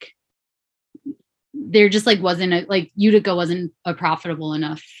like, there just like like Utica wasn't a profitable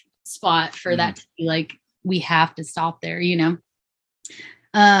enough spot for that to be like, we have to stop there, you know?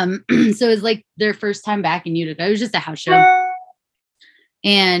 So it was like their first time back in Utica. It was just a house show.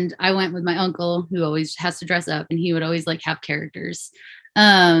 And I went with my uncle, who always has to dress up, and he would always like have characters.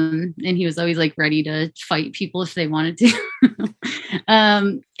 And he was always like ready to fight people if they wanted to.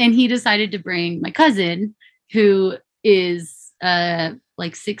 And he decided to bring my cousin, who is like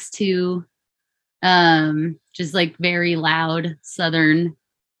 6'2", just like very loud Southern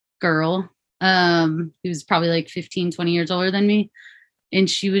girl, who's probably like 15, 20 years older than me. And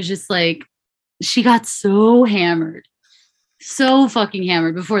she was just like, she got so fucking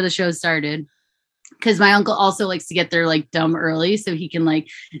hammered before the show started. Cause my uncle also likes to get there like dumb early so he can like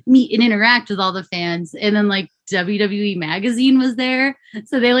meet and interact with all the fans. And then like WWE magazine was there.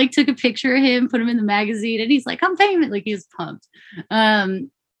 So they like took a picture of him, put him in the magazine, and he's like, I'm famous. Like he was pumped.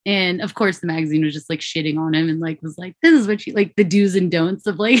 And of course the magazine was just like shitting on him and like was like, this is what you like, the do's and don'ts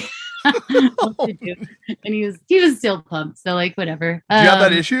of like what to do. And he was still pumped. So like whatever. Do you have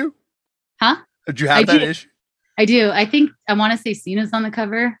that issue? Huh? Did you have that issue? I do. I think I want to say Cena's on the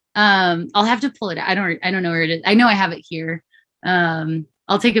cover. I'll have to pull it out. I don't know where it is. I know I have it here.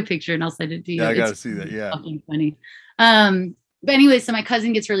 I'll take a picture and I'll send it to you. Yeah, I gotta see that. Yeah. Fucking funny. But anyway, so my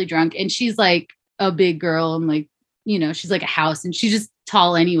cousin gets really drunk and she's like a big girl and like, you know, she's like a house and she's just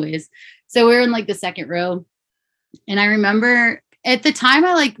tall anyways. So we're in like the second row. And I remember at the time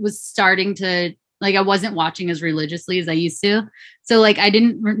I like was starting to like, I wasn't watching as religiously as I used to. So like, I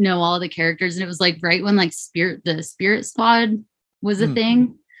didn't know all the characters. And it was like right when like the Spirit Squad was a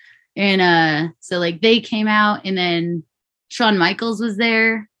thing. And so like they came out and then Shawn Michaels was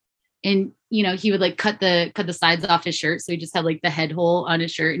there. And, you know, he would like cut the sides off his shirt. So he just had like the head hole on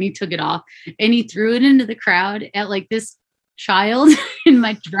his shirt and he took it off and he threw it into the crowd at like this child. And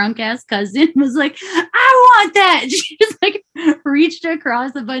my drunk ass cousin was like, I want that. And she just like reached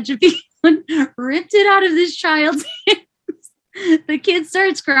across a bunch of people and ripped it out of this child's hands. The kid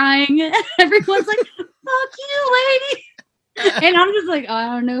starts crying. Everyone's like, fuck you, lady. And I'm just like, oh, I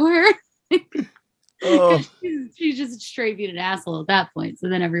don't know her. Oh. She's just straight being an asshole at that point. So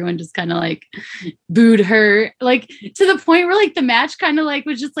then everyone just kind of like booed her, like to the point where like the match kind of like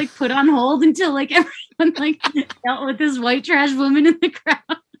was just like put on hold until like everyone like dealt with this white trash woman in the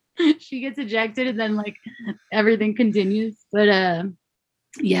crowd. She gets ejected and then like everything continues. But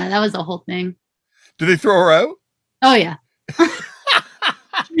yeah, that was the whole thing. Did they throw her out? Oh yeah.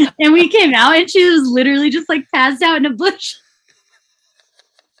 And we came out and she was literally just like passed out in a bush.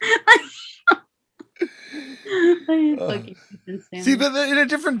 See, but in a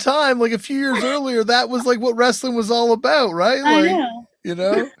different time, like a few years earlier, that was like what wrestling was all about, right? Like, I know. You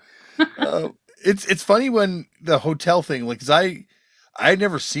know, it's funny when the hotel thing, like, cause I had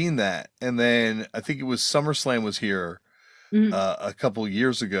never seen that, and then I think it was SummerSlam was here a couple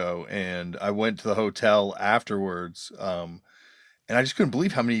years ago, and I went to the hotel afterwards, and I just couldn't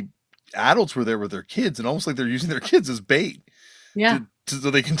believe how many adults were there with their kids, and almost like they're using their kids as bait, so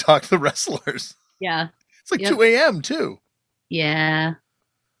they can talk to the wrestlers. Yeah. It's like 2 a.m. too. Yeah.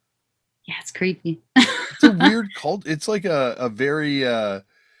 Yeah, it's creepy. It's a weird cult. It's like a very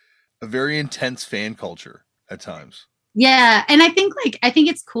intense fan culture at times. Yeah. And I think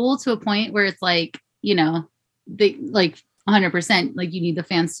it's cool to a point where it's like, you know, they like 100%, like you need the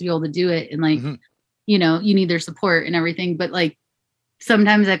fans to be able to do it. And like, you know, you need their support and everything. But like,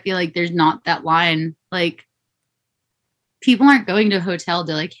 sometimes I feel like there's not that line. Like, people aren't going to a hotel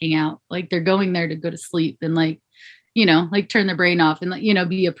to like hang out. Like they're going there to go to sleep and like, you know, like turn their brain off and like, you know,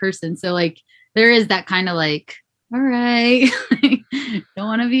 be a person. So like there is that kind of like, all right, don't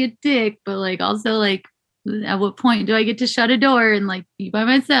want to be a dick, but like also like at what point do I get to shut a door and like be by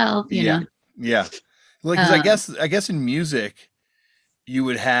myself? You know? Yeah. Like, 'cause I guess in music, you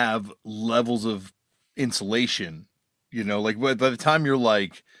would have levels of insulation, like by the time you're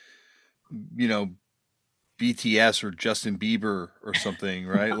like, you know, BTS or Justin Bieber or something,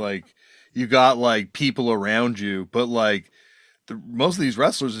 right? Like you got like people around you, but like most of these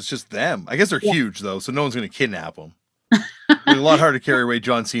wrestlers, it's just them. I guess they're Yeah. huge though, so no one's going to kidnap them. It's a lot harder to carry away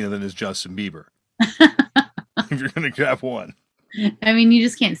John Cena than is Justin Bieber. If you're going to grab one. I mean, you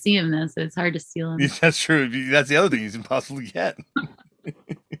just can't see him though, so it's hard to steal him. That's true. That's the other thing he's impossible to get.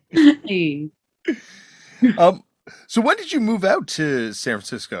 Hey. So when did you move out to San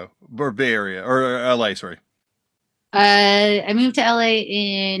Francisco or Bay Area or LA? Sorry. I moved to LA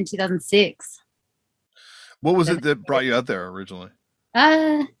in 2006. What was it that brought you out there originally?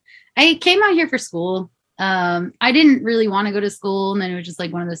 I came out here for school. I didn't really want to go to school, and then it was just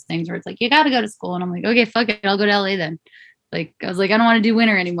like one of those things where it's like you got to go to school, and I'm like, okay, fuck it, I'll go to LA then. Like I was like, I don't want to do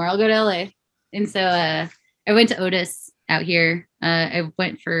winter anymore. I'll go to LA, and so I went to Otis out here. I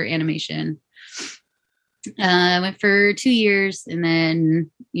went for animation. I went for 2 years, and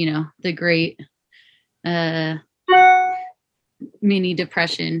then the great mini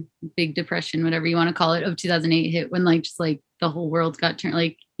depression, big depression, whatever you want to call it, of 2008 hit, when like just like the whole world got turned,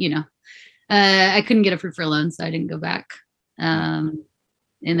 like I couldn't get approved for a loan, so I didn't go back. And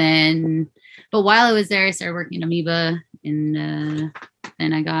then, but while I was there, I started working at Amoeba, and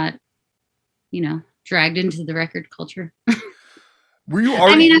then I got dragged into the record culture. Were you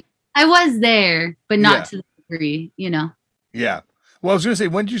already? I mean, I was there, but not to the degree, Yeah. Well, I was going to say,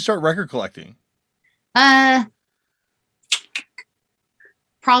 when did you start record collecting?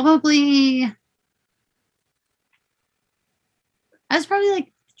 Probably, I was probably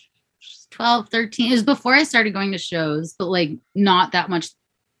like 12, 13. It was before I started going to shows, but like not that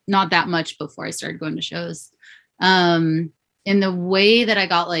much before I started going to shows. And the way that I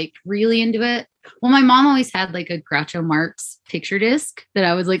got like really into it, well, my mom always had like a Groucho Marx picture disc that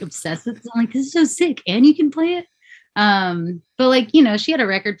I was like obsessed with. So I'm like, this is so sick, and you can play it. But like, she had a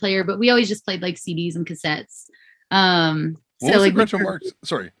record player, but we always just played like CDs and cassettes. What was the Groucho Marx?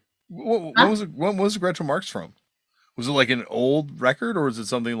 Sorry, what was the Groucho Marx from? Was it like an old record, or was it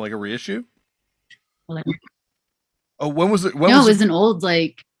something like a reissue? Oh, when was it? No, it was an old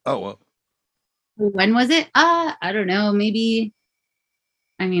like. Oh, well. When was it? I don't know. Maybe.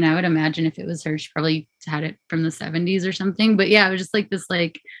 I mean, I would imagine if it was her, she probably had it from the 70s or something. But yeah, it was just like this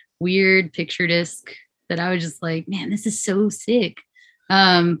like weird picture disc that I was just like, man, this is so sick.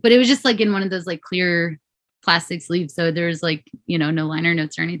 But it was just like in one of those like clear plastic sleeves, so there's like no liner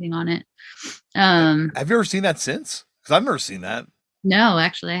notes or anything on it. Have you ever seen that since? Because I've never seen that. No,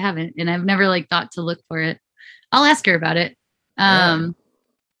 actually I haven't, and I've never like thought to look for it. I'll ask her about it.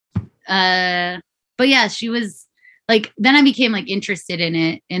 But yeah, she was like, then I became like interested in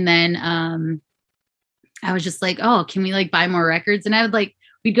it, and then I was just like, oh, can we like buy more records? And I would like,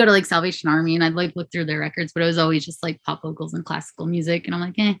 we'd go to like Salvation Army, and I'd like look through their records, but it was always just like pop vocals and classical music, and I'm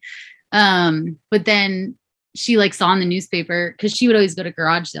like, but then she like saw in the newspaper, because she would always go to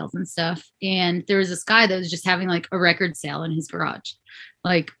garage sales and stuff, and there was this guy that was just having like a record sale in his garage,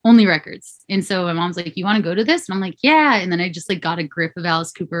 like only records. And so my mom's like, you want to go to this? And I'm like, yeah. And then I just like got a grip of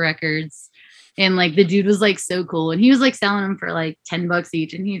Alice Cooper records, and like the dude was like so cool, and he was like selling them for like $10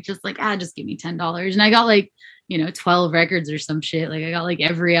 each, and he was just like, just give me $10. And I got like 12 records or some shit. Like I got like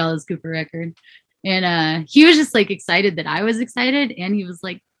every Alice Cooper record, and he was just like excited that I was excited, and he was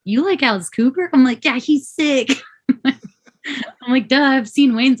like, you like Alice Cooper? I'm like, yeah, he's sick. I'm like, duh, I've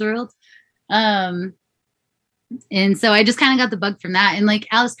seen Wayne's World. And so I just kind of got the bug from that. And like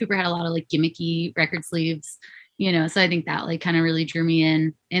Alice Cooper had a lot of like gimmicky record sleeves, so I think that like kind of really drew me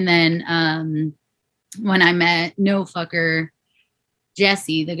in. And then when I met No Fucker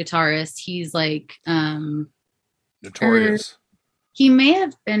Jesse, the guitarist, he's like notorious. He may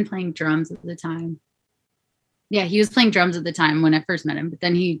have been playing drums at the time. Yeah, he was playing drums at the time when I first met him, but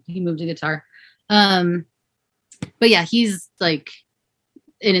then he moved to guitar. But yeah, he's like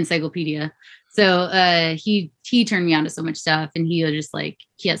an encyclopedia. So he turned me on to so much stuff, and he was just like,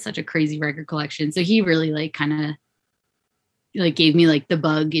 he has such a crazy record collection. So he really like kind of like gave me like the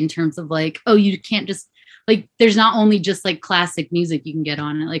bug in terms of like, oh, you can't just like, there's not only just like classic music you can get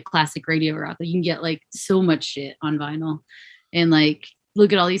on it, like classic radio rock, but you can get like so much shit on vinyl, and like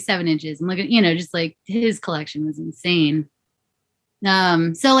look at all these 7-inches, and look at, just like his collection was insane.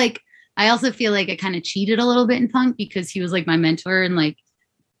 So like, I also feel like I kind of cheated a little bit in punk, because he was like my mentor, and like,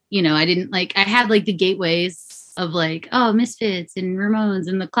 I didn't like, I had like the gateways of like, oh, Misfits and Ramones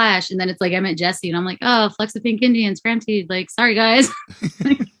and the Clash. And then it's like, I met Jesse, and I'm like, oh, Flex the Pink Indians, Frampede. Like, sorry guys.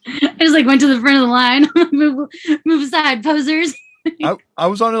 I just like went to the front of the line, move aside, posers. I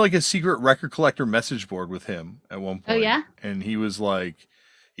was on like a secret record collector message board with him at one Oh point, yeah. and he was like,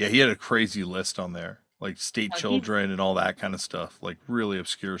 yeah, he had a crazy list on there, like state Oh, he's children and all that kind of stuff, like really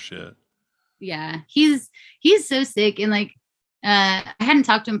obscure shit. yeah, he's so sick. And like I hadn't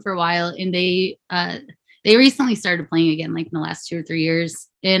talked to him for a while, and they recently started playing again, like in the last 2 or 3 years.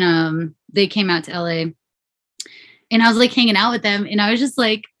 And they came out to LA, and I was like hanging out with them, and I was just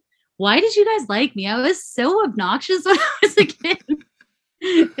like, why did you guys like me? I was so obnoxious when I was a kid.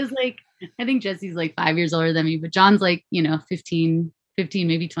 Because like I think Jesse's like 5 years older than me, but John's like, 15,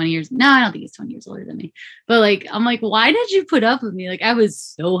 maybe 20 years. No, I don't think he's 20 years older than me. But like, I'm like, why did you put up with me? Like, I was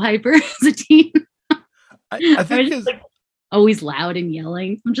so hyper as a teen. I I think was just like always loud and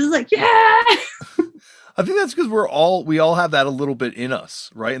yelling. I'm just like, yeah. I think that's because we all have that a little bit in us,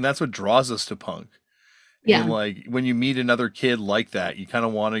 right? And that's what draws us to punk. And Yeah. like when you meet another kid like that, you kind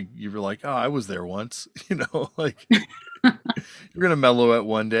of want to. You're like, oh, I was there once, like you're gonna mellow out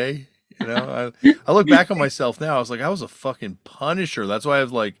one day. I look back on myself now. I was like, I was a fucking Punisher. That's why I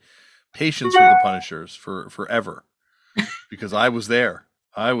have like patience for the Punishers for forever, because I was there.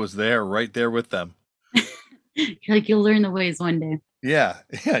 I was there, right there with them. You're like, you'll learn the ways one day. Yeah,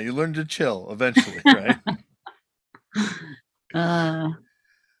 yeah. You learn to chill eventually, right? Uh,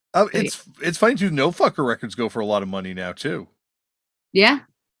 It's funny too. No fucker records go for a lot of money now too. yeah.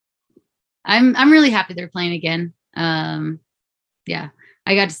 I'm really happy they're playing again. Yeah.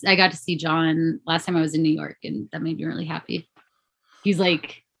 I got to see John last time I was in New York, and that made me really happy. He's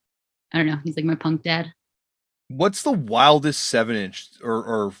like, I don't know, he's like my punk dad. What's the wildest 7-inch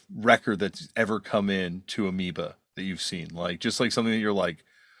or record that's ever come in to Amoeba that you've seen? Like just like something that you're like,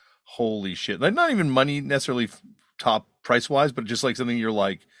 holy shit! Like not even money necessarily top price wise, but just like something you're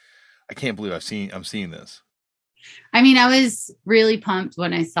like, I can't believe I'm seeing this. I mean, I was really pumped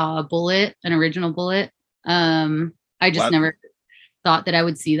when I saw a Bullet, an original Bullet. I just Wow. never thought that I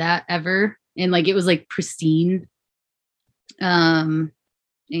would see that ever. And like it was like pristine. And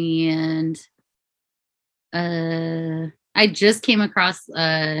I just came across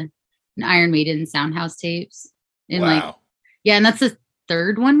an Iron Maiden Soundhouse tapes. And like, Wow. yeah, and that's the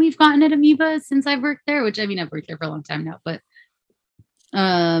third one we've gotten at Amoeba since I've worked there, which I mean I've worked there for a long time now, but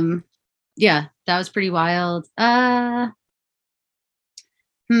yeah, that was pretty wild.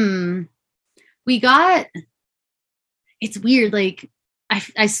 We got, it's weird, like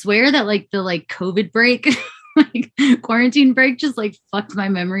I swear that like the like COVID break, like quarantine break just like fucked my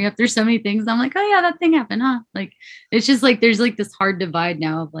memory up. There's so many things I'm like, oh yeah, that thing happened, huh? Like it's just like there's like this hard divide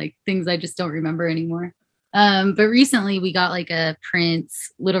now of like things I just don't remember anymore. But recently we got like a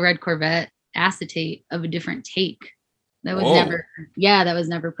Prince Little Red Corvette acetate of a different take that was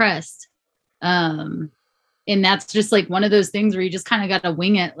never pressed. And that's just like one of those things where you just kind of got to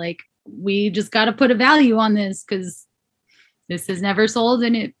wing it. Like we just got to put a value on this because this has never sold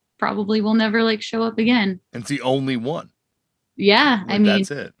and it probably will never like show up again. And it's the only one. Yeah. Like, I mean,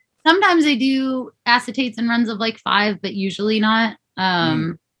 that's it. Sometimes they do acetates and runs of like 5, but usually not.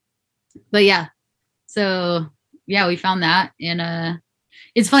 But yeah. So yeah, we found that. And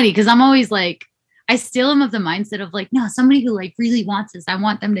it's funny because I'm always like, I still am of the mindset of like, no, somebody who like really wants this, I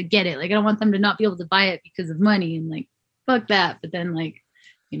want them to get it. Like, I don't want them to not be able to buy it because of money and like, fuck that. But then like,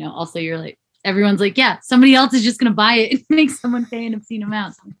 also you're like, everyone's like, yeah, somebody else is just going to buy it and make someone pay an obscene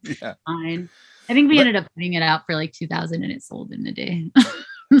amount. So Yeah. Fine. I think we ended up putting it out for like 2,000 and it sold in a day.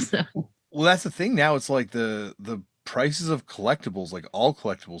 So. Well, that's the thing now. It's like the prices of collectibles, like all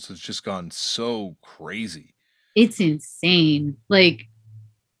collectibles, has just gone so crazy. It's insane. Like,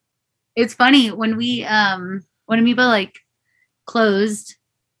 it's funny when when Amoeba like closed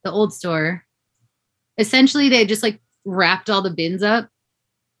the old store, essentially they just like wrapped all the bins up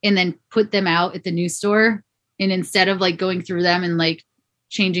and then put them out at the new store. And instead of like going through them and like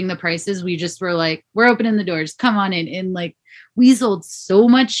changing the prices, we just were like, we're opening the doors, come on in. And like we sold so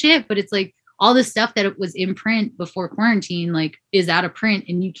much shit, but it's like all the stuff that was in print before quarantine like is out of print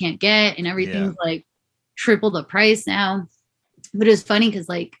and you can't get, and everything's like triple the price now. But it was funny because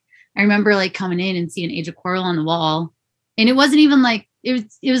like I remember like coming in and seeing Age of Quarrel on the wall, and it wasn't even like it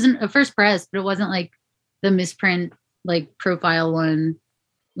was a first press, but it wasn't like the misprint like profile one.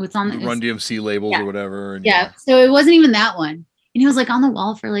 What's on the Run DMC labels or whatever. And so it wasn't even that one, and it was like on the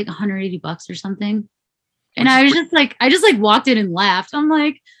wall for like $180 or something. And I was just like, walked in and laughed. I'm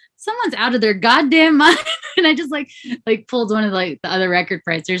like, someone's out of their goddamn mind. And I just like pulled one of like the other record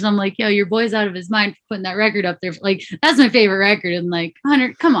pricers. I'm like, yo, your boy's out of his mind for putting that record up there. Like, that's my favorite record. And like,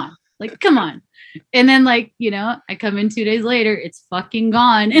 Hunter, come on. Like, come on. And then like, I come in 2 days later, it's fucking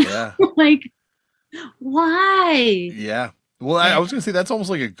gone. And I'm like, why? Yeah. Well, I was going to say that's almost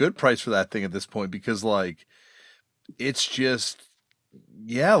like a good price for that thing at this point, because like, it's just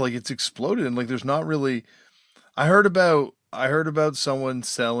Yeah, like it's exploded, and like there's not really. I heard about someone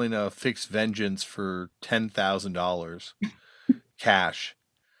selling a fixed vengeance for $10,000 cash,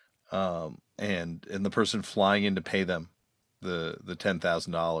 and the person flying in to pay them the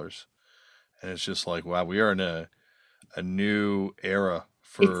 $10,000, and it's just like, wow, we are in a new era It's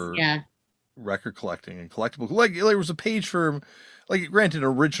for yeah. record collecting and collectible. Like there was a page for, like, granted,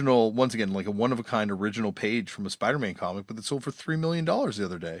 original, once again, like a one of a kind original page from a Spider-Man comic, but it sold for $3 million the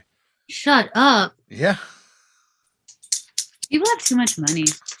other day. Shut up. Yeah, People have too much money.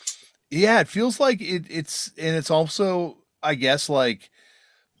 yeah, it feels like it's also, I guess, like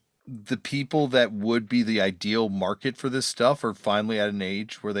the people that would be the ideal market for this stuff are finally at an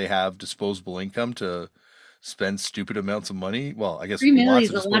age where they have disposable income to spend stupid amounts of money. Well, I guess 3 million lots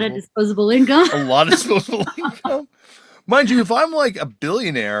is of a lot of disposable, disposable income. a lot of disposable income. Mind you, if I'm like a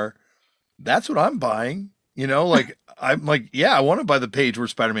billionaire, that's what I'm buying. Like I'm like, yeah, I want to buy the page where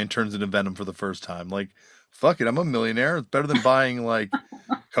Spider-Man turns into Venom for the first time. Like, fuck it, I'm a millionaire. It's better than buying like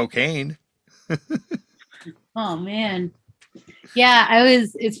cocaine. Oh man. Yeah,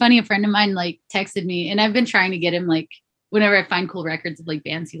 it's funny, a friend of mine like texted me, and I've been trying to get him like whenever I find cool records of like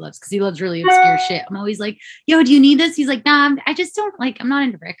bands he loves, because he loves really obscure shit. I'm always like, yo, do you need this? He's like, nah, I just don't like, I'm not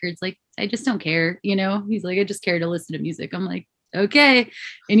into records. Like, I just don't care, He's like, I just care to listen to music. I'm like, okay.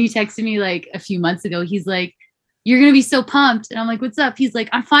 And he texted me like a few months ago. He's like, you're gonna be so pumped. And I'm like, what's up? He's like,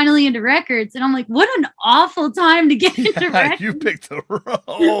 I'm finally into records. And I'm like, what an awful time to get into Yeah, records. you picked the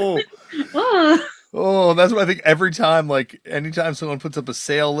role. Oh, Oh, that's what I think every time, like anytime someone puts up a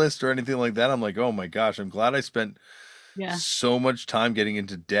sale list or anything like that, I'm like, oh my gosh, I'm glad I spent yeah. so much time getting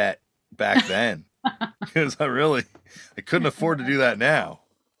into debt back then. Because I couldn't afford to do that now.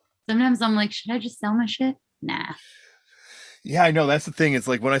 Sometimes I'm like, should I just sell my shit? Nah. Yeah, I know. That's the thing. It's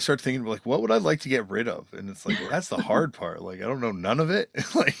like when I start thinking, like, what would I like to get rid of? And it's like, well, that's the hard part. Like, I don't know none of it.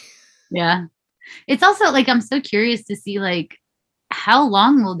 Like, Yeah. It's also like I'm so curious to see like how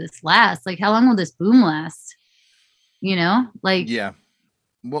long will this last? Like how long will this boom last? Like yeah.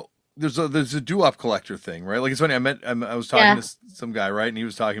 Well, there's a doo-wop collector thing, right? Like, it's funny. I was talking to yeah, some guy, right, and he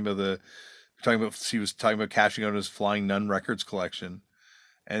was talking about cashing out his Flying Nun Records collection,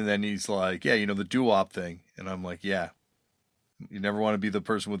 and then he's like, yeah, the doo-wop thing, and I'm like, yeah, you never want to be the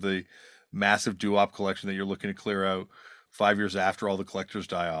person with the massive doo-wop collection that you're looking to clear out 5 years after all the collectors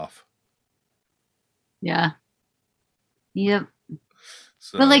die off. yeah, yep. But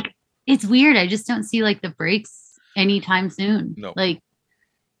So like it's weird. I just don't see like the breaks anytime soon. no. Like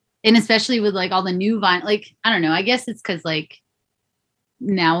and especially with like all the new vinyl, like I don't know. I guess it's because like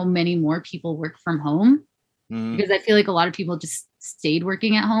now many more people work from home, Hmm. because I feel like a lot of people just stayed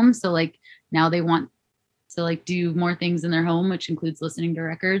working at home. So like now they want to like do more things in their home, which includes listening to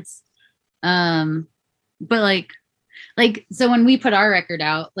records. Um, but like so when we put our record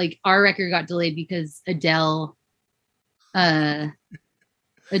out, like our record got delayed because uh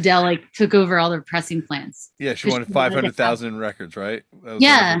Adele like took over all the pressing plants. Yeah, she 'Cause wanted she wanted to have- 500,000 in records, right? That was the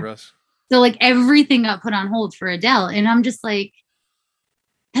record yeah. for us. So like everything got put on hold for Adele. And I'm just like,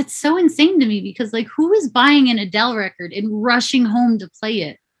 that's so insane to me, because like who is buying an Adele record and rushing home to play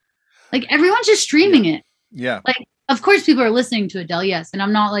it? Like everyone's just Yeah. streaming it. Yeah. Like, of course, people are listening to Adele, yes, and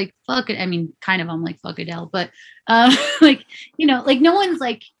I'm not like fuck it. I mean, kind of, I'm like fuck Adele, but like like no one's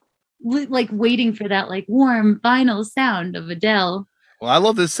like like waiting for that like warm vinyl sound of Adele. Well, I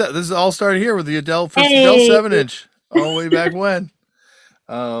love this set. This is all started here with the Adele first Adele Hey, 7-inch, all the way back when.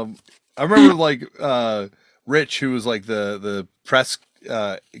 I remember like Rich, who was like the press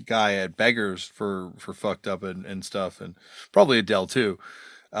guy at Beggars for Fucked Up and stuff, and probably Adele too,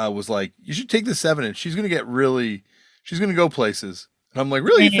 was like, you should take the 7-inch. She's gonna go places. And I'm like,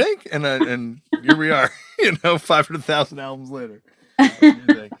 really, you think? And here we are, 500,000 albums later.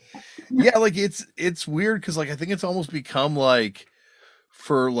 Yeah, like it's weird because like I think it's almost become like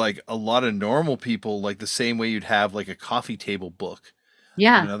for like a lot of normal people, like the same way you'd have like a coffee table book in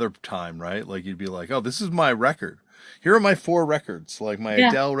yeah, another time, right? Like you'd be like, oh, this is my record. Here are my 4 records, like my yeah.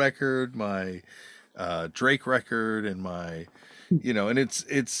 Adele record, my Drake record, and my, and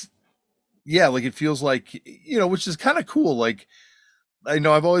it's yeah, like it feels like, which is kind of cool. Like I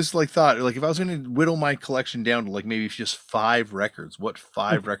know I've always like thought like if I was going to whittle my collection down to like maybe just 5 records, what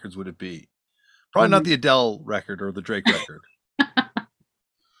 5 records would it be? Probably not the Adele record or the Drake record.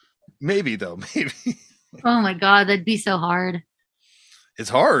 Maybe though, maybe. Oh my god, that'd be so hard. It's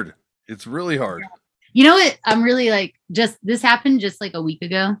hard. It's really hard. You know what? I'm really like, just this happened just like a week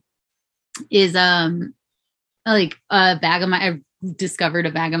ago. Is like a bag of my I discovered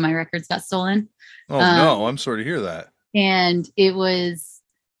a bag of my records got stolen. Oh Um, no, I'm sorry to hear that. and it was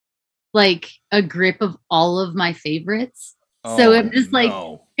like a grip of all of my favorites. So Oh I'm just like,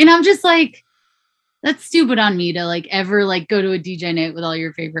 no. and I'm just like, that's stupid on me to like ever like go to a DJ night with all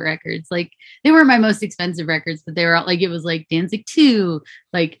your favorite records. Like they weren't my most expensive records, but they were all, like, it was like Danzig 2,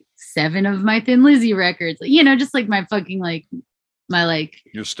 like 7 of my Thin Lizzy records, you know, just like my fucking like my like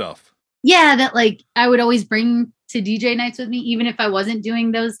Your stuff. yeah, that like I would always bring to DJ nights with me, even if I wasn't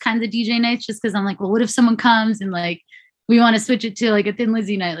doing those kinds of DJ nights, just because I'm like, well, what if someone comes and like we want to switch it to like a Thin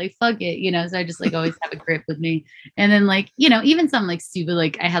Lizzy night? Like, fuck it, you know. So I just like always have a grip with me. And then like, you know, even some like stupid,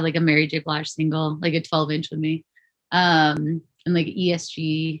 like I had like a Mary J. Blige single, like a 12-inch with me. And like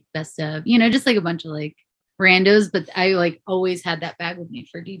ESG best of, you know, just like a bunch of like randos, but I like always had that bag with me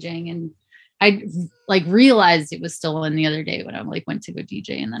for DJing. And I like realized it was stolen the other day when I like went to go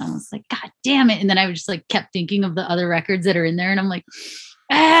DJ, and then I was like, God damn it. And then I just like kept thinking of the other records that are in there, and I'm like,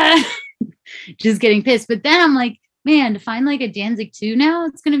 just getting pissed. But then I'm like, man, to find like a Danzig 2 now,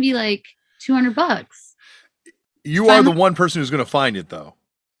 it's gonna be like $200. You are the one person who's gonna find it though.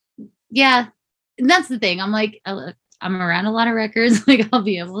 Yeah. And that's the thing. I'm like, I'm around a lot of records, like I'll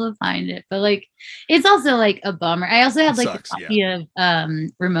be able to find it. But like it's also like a bummer. I also had like a copy of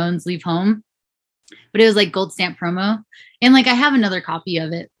Ramones Leave Home, but it was like gold stamp promo. And like I have another copy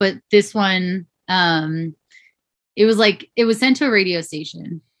of it, but this one, it was like it was sent to a radio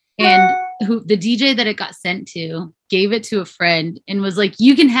station, and the DJ that it got sent to gave it to a friend and was like,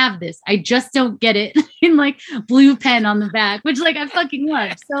 you can have this, I just don't get it, in like blue pen on the back, which like I fucking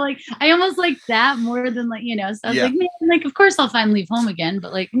love. So like I almost like that more than like, you know, so I was like, man, like of course I'll find Leave Home again,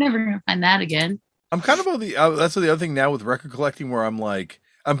 but like I'm never gonna find that again. I'm kind of on the that's the other thing now with record collecting, where I'm like,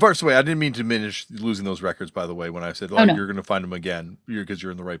 first way, I didn't mean to diminish losing those records, by the way, when I said, oh, no, you're going to find them again because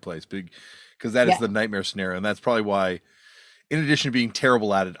you're in the right place, because that is the nightmare scenario. And that's probably why, in addition to being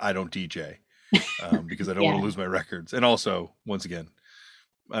terrible at it, I don't DJ because I don't want to lose my records. And also, once again,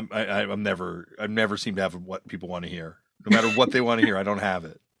 I'm never seem to have what people want to hear. No matter what they want to hear, I don't have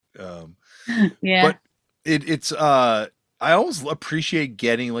it. But it's I always appreciate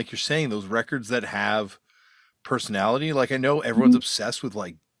getting, like you're saying, those records that have personality. Like I know everyone's obsessed with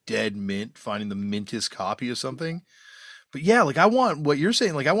like dead mint, finding the mintest copy of something. But yeah, like I want what you're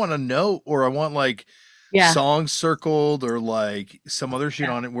saying. Like I want a note, or I want like songs circled, or like some other shit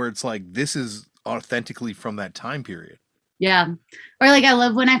on it where it's like, this is authentically from that time period. Yeah. Or like I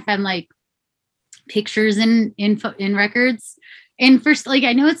love when I find like pictures in records. And first, like,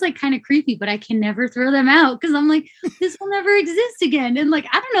 I know it's like kind of creepy, but I can never throw them out because I'm like, this will never exist again. And like,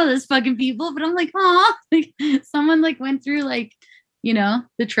 I don't know those fucking people, but I'm like, oh, like someone like went through like, you know,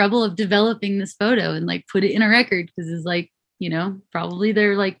 the trouble of developing this photo and like put it in a record because it's like, you know, probably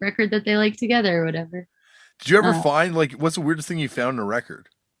their like record that they like together or whatever. Did you ever find like, what's the weirdest thing you found in a record?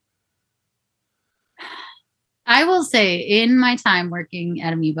 I will say in my time working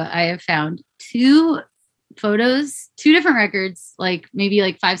at Amoeba, I have found two different records, like maybe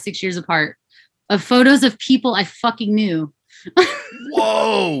like 5-6 years apart, of photos of people I fucking knew.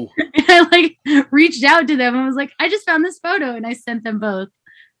 Whoa. And I like reached out to them and was like, I just found this photo, and I sent them both.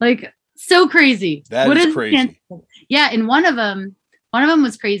 Like, so crazy. That is crazy. Yeah. And one of them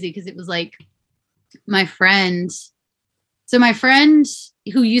was crazy because it was like my friend. So my friend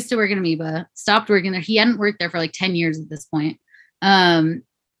who used to work at Amoeba stopped working there. He hadn't worked there for like 10 years at this point. And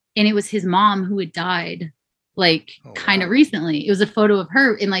it was his mom who had died like kind of recently. It was a photo of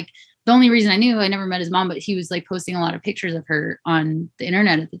her. And like, the only reason I knew, I never met his mom, but he was like posting a lot of pictures of her on the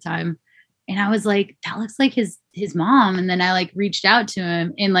internet at the time. And I was like, that looks like his mom. And then I like reached out to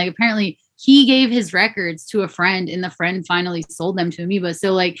him, and like, apparently he gave his records to a friend, and the friend finally sold them to Amoeba.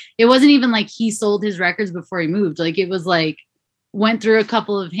 So like, it wasn't even like he sold his records before he moved. Like it was like, went through a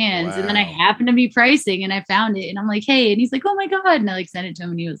couple of hands. Wow. And then I happened to be pricing and I found it, and I'm like, hey, and he's like, oh my God. And I like sent it to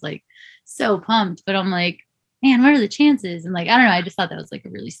him, and he was like so pumped. But I'm like, man, what are the chances? And like, I don't know. I just thought that was like a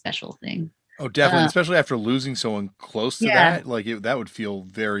really special thing. Oh, definitely. Especially after losing someone close to that. Like that would feel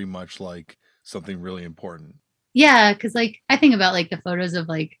very much like something really important. Yeah. Cause like, I think about like the photos of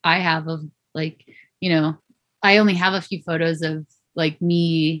like, I have of like, you know, I only have a few photos of like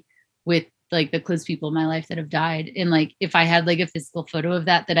me with like the close people in my life that have died. And like, if I had like a physical photo of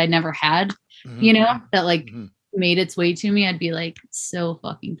that I never had, you know, that like made its way to me, I'd be like so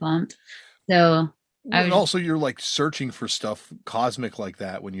fucking pumped. So and also you're like searching for stuff cosmic like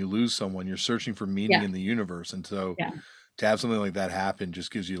that. When you lose someone, you're searching for meaning in the universe. And so to have something like that happen just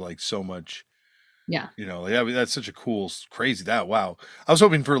gives you like so much, you know, like, I mean, that's such a cool, crazy that. Wow. I was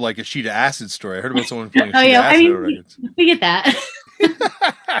hoping for like a sheet of acid story. I heard about someone playing a sheet of acid records. We get that.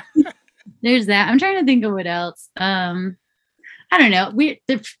 There's that. I'm trying to think of what else. I don't know.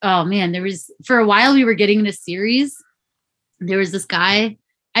 There was, for a while we were getting this series. There was this guy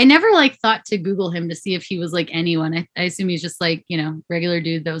I never like thought to Google him to see if he was like anyone. I assume he's just like, regular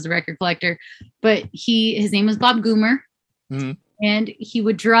dude that was a record collector. But his name was Bob Goomer. Mm-hmm. And he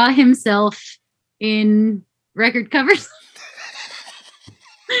would draw himself in record covers.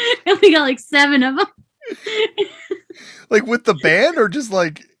 And we got like 7 of them. Like with the band or just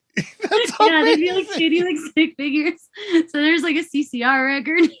like that's yeah, they'd be like shitty like stick figures. So there's like a CCR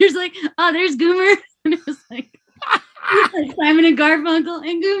record. There's like, oh, there's Goomer. And it was like Simon and Garfunkel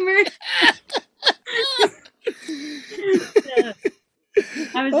and Goomer.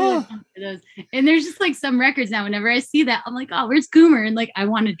 I was really pumped for those. And there's just like some records now. Whenever I see that, I'm like, oh, where's Goomer? And like I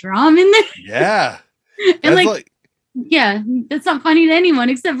want to draw him in there. Yeah. And like yeah, that's not funny to anyone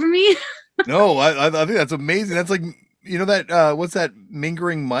except for me. No, I think that's amazing. That's like, that what's that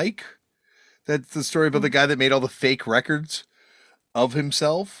Mingering Mike? That's the story about the guy that made all the fake records of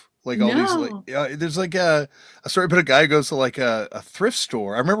himself. Like all these, like there's like a story about a guy who goes to like a thrift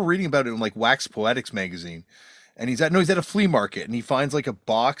store. I remember reading about it in like Wax Poetics magazine, and he's at a flea market, and he finds like a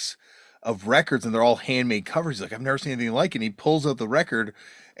box of records, and they're all handmade covers. He's like, I've never seen anything like it. And he pulls out the record,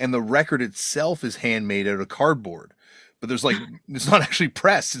 and the record itself is handmade out of cardboard. But there's like, it's not actually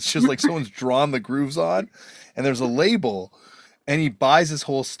pressed. It's just like someone's drawn the grooves on, and there's a label, and he buys this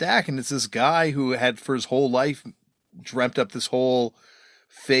whole stack. And it's this guy who had for his whole life dreamt up this whole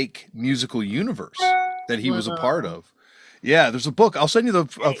fake musical universe that he was a part of. Yeah, there's a book. I'll send you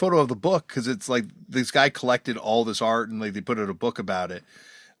a photo of the book because it's like this guy collected all this art and like they put out a book about it.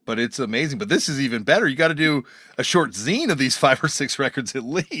 But it's amazing. But this is even better. You got to do a short zine of these 5 or 6 records at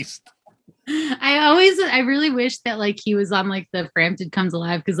least. I really wish that like he was on like the Frampton Comes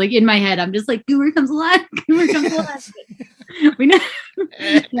Alive because like in my head I'm just like Goomer Comes Alive, Goomer Comes Alive. We never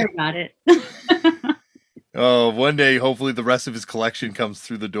got it. Oh, one day hopefully the rest of his collection comes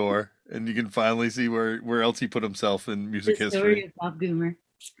through the door and you can finally see where else he put himself in music history. Story of Bob Goomer.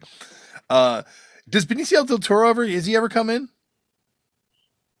 Does Benicio del Toro has he ever come in?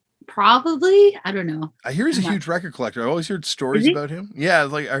 Probably. I don't know. I hear he's a huge record collector. I always heard stories about him. Yeah,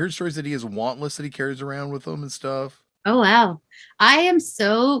 like I heard stories that he has a want list that he carries around with him and stuff. Oh wow. I am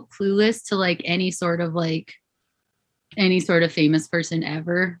so clueless to like any sort of famous person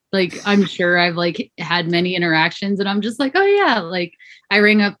ever. Like I'm sure I've like had many interactions and I'm just like, oh yeah, like I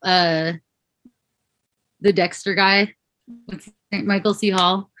ring up the Dexter guy. What's his name? Michael C.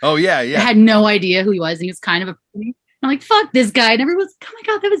 Hall. Oh yeah. I had no idea who he was. And he was kind of I'm like, fuck this guy. And everyone's like, oh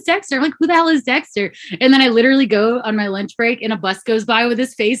my God, that was Dexter. I'm like, who the hell is Dexter? And then I literally go on my lunch break and a bus goes by with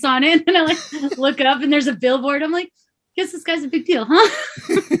his face on it. And I like look up and there's a billboard. I'm like, guess this guy's a big deal, huh?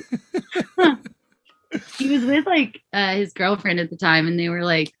 He was with like his girlfriend at the time. And they were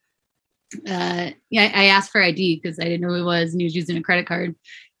like, I asked for ID because I didn't know who he was. And he was using a credit card.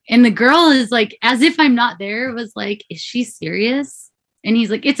 And the girl is like, as if I'm not there, was like, is she serious? And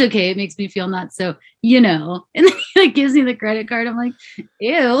he's like, it's okay. It makes me feel not so, And then he like gives me the credit card. I'm like,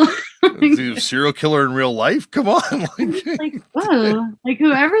 ew. Is he a serial killer in real life? Come on. Like, whoa. Like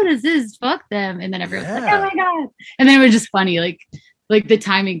whoever this is, fuck them. And then everyone's like, oh my God. And then it was just funny. Like the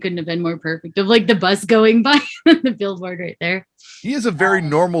timing couldn't have been more perfect of like the bus going by the billboard right there. He is a very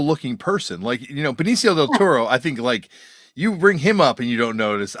normal looking person. Like, Benicio del Toro, I think like you bring him up and you don't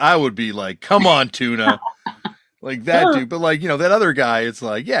notice. I would be like, come on, Tuna. Like that dude, but like, that other guy, it's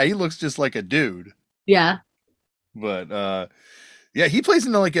like, yeah, he looks just like a dude. Yeah. But yeah, he plays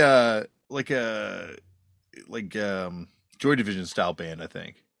in like a Joy Division style band, I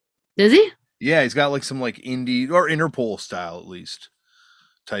think. Does he? Yeah, he's got like some like indie or Interpol style at least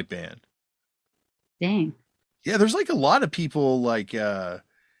type band. Dang. Yeah, there's like a lot of people like that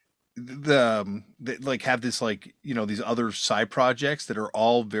like have this like, these other side projects that are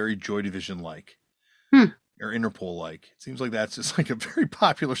all very Joy Division like. Or Interpol like. It seems like that's just like a very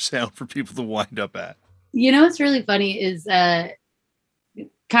popular sound for people to wind up at. What's really funny is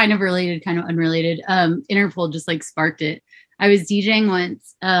kind of related, kind of unrelated. Interpol just like sparked it. I was DJing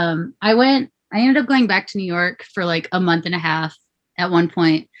once. I ended up going back to New York for like a month and a half at one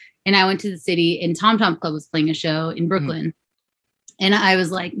point, and I went to the city and Tom Tom Club was playing a show in Brooklyn. Mm-hmm. And I was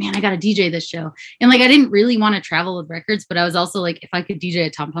like, man, I got to DJ this show. And like, I didn't really want to travel with records, but I was also like, if I could DJ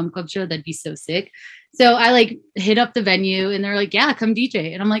a Tom Tom Club show, that'd be so sick. So I like hit up the venue and they're like, yeah, come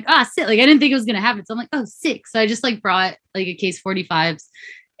DJ. And I'm like, sick. Like, I didn't think it was going to happen. So I'm like, oh, sick. So I just like brought like a case 45s.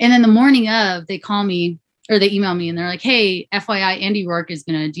 And then the morning of, they call me or they email me and they're like, hey, FYI, Andy Rourke is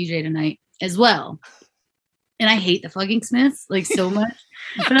going to DJ tonight as well. And I hate the fucking Smiths like so much.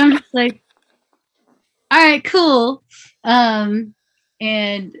 But I'm just like, all right, cool.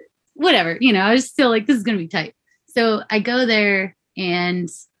 And whatever, I was still like, this is going to be tight. So I go there and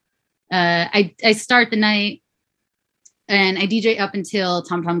I start the night. and I DJ up until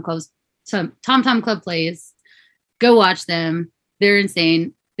Tom Tom Club plays. Go watch them. They're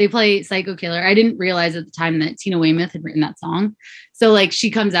insane. They play Psycho Killer. I didn't realize at the time that Tina Weymouth had written that song. So like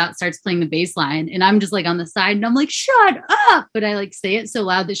she comes out, starts playing the bass line, and I'm just like on the side and I'm like, shut up. But I like say it so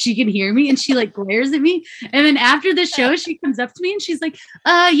loud that she can hear me, and she like glares at me. And then after the show, she comes up to me and she's like,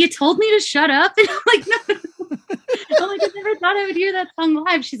 you told me to shut up. And I'm like, no. I'm like, I never thought I would hear that song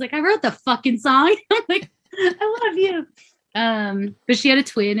live. She's like, I wrote the fucking song. I'm like, I love you. But she had a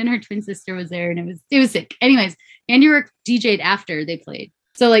twin, and her twin sister was there, and it was sick. Anyways, Andy Rourke DJ'd after they played.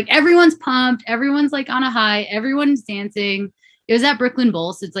 So like everyone's pumped, everyone's like on a high, everyone's dancing. It was at Brooklyn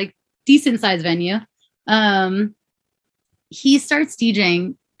Bowl, so it's like decent sized venue. He starts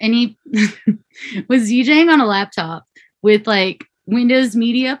DJing, and he was DJing on a laptop with like Windows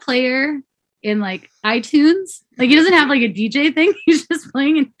Media Player and like iTunes. Like he doesn't have like a DJ thing. He's just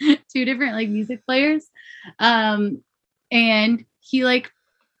playing in 2 different like music players. And he like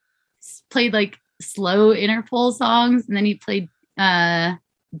played like slow Interpol songs, and then he played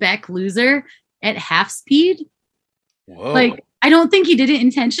Beck Loser at half speed. Whoa. Like I don't think he did it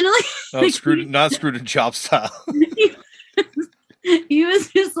intentionally. Not screwed in chop style. He was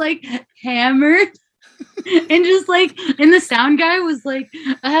just like hammered. And just like, and the sound guy was like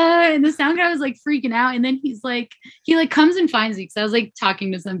freaking out. And then he like comes and finds me, because I was like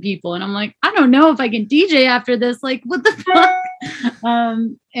talking to some people, and I'm like, I don't know if I can DJ after this. Like, what the fuck?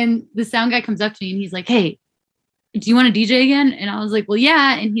 And the sound guy comes up to me and he's like, hey, do you want to DJ again? And I was like, well,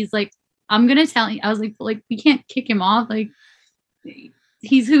 yeah. And he's like, I'm gonna tell you. I was like, we can't kick him off. Like,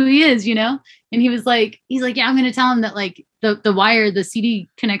 he's who he is, you know? And he's like, yeah, I'm gonna tell him that like the wire, the CD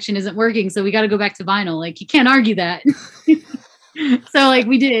connection isn't working, so we got to go back to vinyl. Like, you can't argue that. So like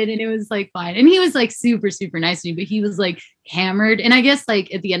we did, and it was like fine. And he was like super, super nice to me, but he was like hammered. And I guess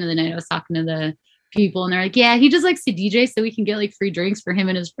like at the end of the night, I was talking to the people, and they're like, yeah, he just likes to DJ so we can get like free drinks for him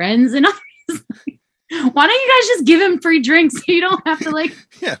and his friends. And I was like, why don't you guys just give him free drinks so you don't have to like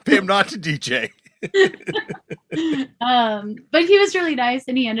pay him not to DJ. But he was really nice,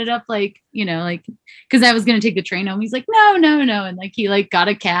 and he ended up like, you know, like, because I was gonna take the train home, he's like, no, and like he like got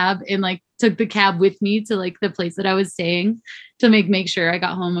a cab and like took the cab with me to like the place that I was staying to make sure I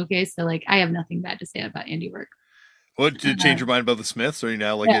got home okay. So like I have nothing bad to say about Andy Rourke. What, did it change your mind about the Smiths, or are you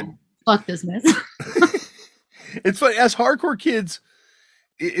now like fuck the Smiths? It's funny, as hardcore kids,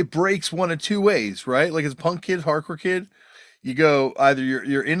 it breaks one of 2 ways, right? Like as a punk kid, hardcore kid, you go either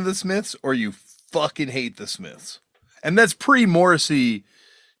you're into the Smiths or you fucking hate the Smiths. And that's pre-Morrissey,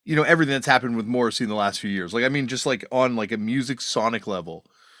 you know, everything that's happened with Morrissey in the last few years. Like, I mean, just like on like a music sonic level,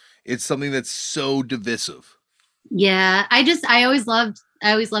 it's something that's so divisive. Yeah, I always loved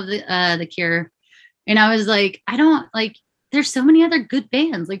the Cure. And I was like, I don't like, there's so many other good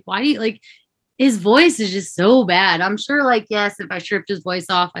bands. Like, why do you like, his voice is just so bad. I'm sure like, yes, if I stripped his voice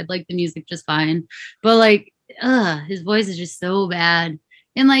off, I'd like the music just fine. But like, his voice is just so bad.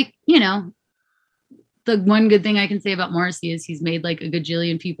 And like, you know, the one good thing I can say about Morrissey is he's made like a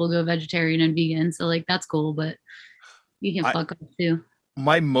gajillion people go vegetarian and vegan. So like, that's cool, but you can fuck up too.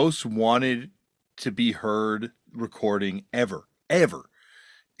 My most wanted to be heard recording ever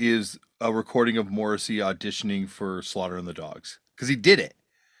is a recording of Morrissey auditioning for Slaughter and the Dogs. Because he did it.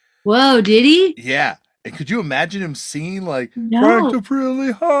 Whoa, did he? Yeah. And could you imagine him singing like, cranked up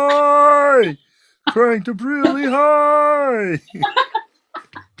really high, cranked up really high?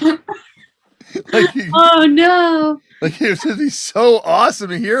 Like oh no! Like it would be so awesome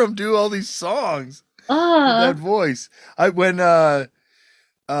to hear him do all these songs with that voice. Oh man,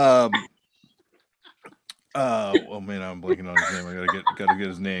 I'm blanking on his name. I gotta get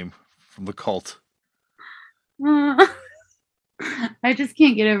his name from the Cult. I just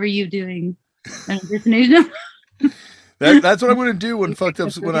can't get over you doing an impersonation. That's what I'm gonna do when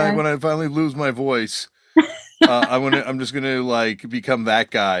I finally lose my voice. I'm just gonna like become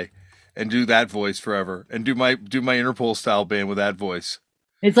that guy and do that voice forever, and do my Interpol style band with that voice.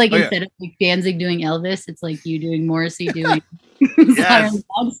 It's like instead of like Danzig doing Elvis, it's like you doing Morrissey doing. Yes.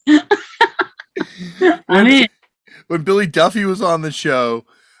 When Billy Duffy was on the show,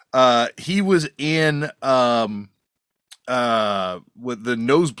 he was in with the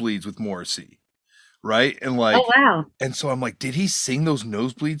Nosebleeds with Morrissey, right? And like, oh wow! And so I'm like, did he sing those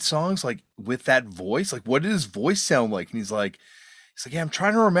Nosebleed songs like with that voice? Like, what did his voice sound like? And he's like, yeah, I'm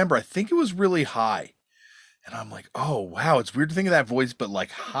trying to remember. I think it was really high. And I'm like, oh wow, it's weird to think of that voice, but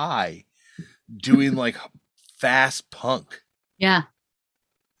like high, doing like fast punk. Yeah.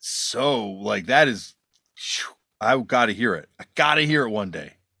 So like that is, I gotta hear it. I gotta hear it one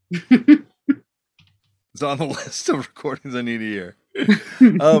day. It's on the list of recordings I need to hear.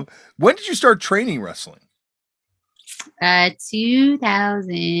 When did you start training wrestling?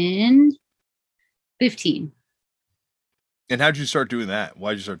 2015. And how'd you start doing that?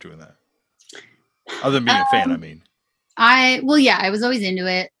 Why'd you start doing that? Other than being a fan, I mean. I was always into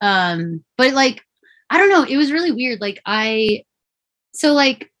it. But like, I don't know, it was really weird. Like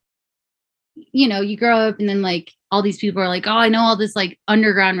you grow up and then like all these people are like, oh, I know all this like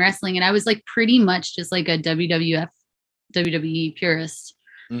underground wrestling. And I was like pretty much just like a WWE purist.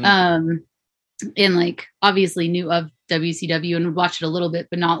 Mm-hmm. And like obviously knew of WCW and would watch it a little bit,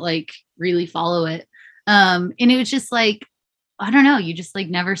 but not like really follow it. And it was just like, I don't know, you just like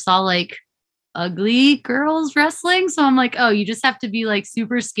never saw like ugly girls wrestling. So I'm like, oh, you just have to be like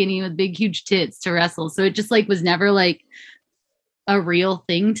super skinny with big, huge tits to wrestle. So it just like was never like a real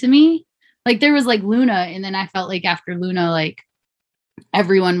thing to me. Like there was like Luna. And then I felt like after Luna, like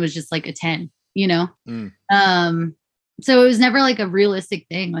everyone was just like a 10, you know? So it was never like a realistic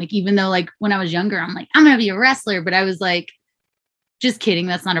thing. Like, even though like when I was younger, I'm like, I'm going to be a wrestler, but I was like, just kidding.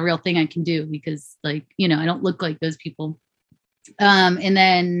 That's not a real thing I can do because like, you know, I don't look like those people. And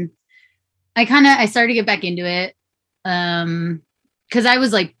then I started to get back into it. Cause I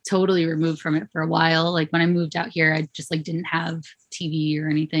was like totally removed from it for a while. Like when I moved out here, I just like didn't have TV or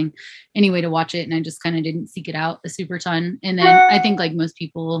anything, any way to watch it. And I just kind of didn't seek it out a super ton. And then I think like most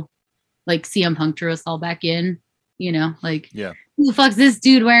people like CM Punk drew us all back in, you know, like, yeah, who the fuck's this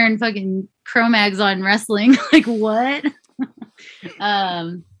dude wearing fucking Cro-Mags on wrestling? Like what?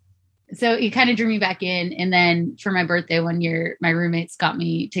 So it kind of drew me back in. And then for my birthday one year, my roommates got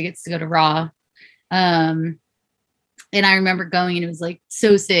me tickets to go to Raw. And I remember going and it was like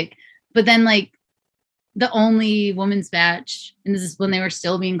so sick. But then like the only women's match, and this is when they were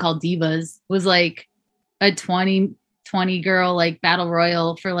still being called divas, was like a 20 girl like battle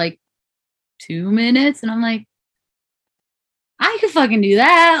royal for like 2 minutes. And I'm like, I could fucking do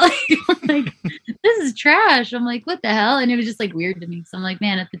that. Like this is trash. I'm like, what the hell? And it was just like weird to me. So I'm like,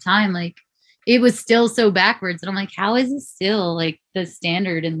 man, at the time, like it was still so backwards. And I'm like, how is this still like the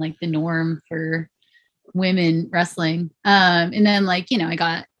standard and like the norm for women wrestling? And then like, you know, I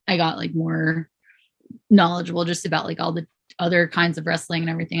got like more knowledgeable just about like all the other kinds of wrestling and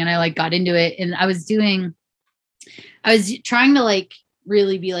everything. And I like got into it, and I was trying to like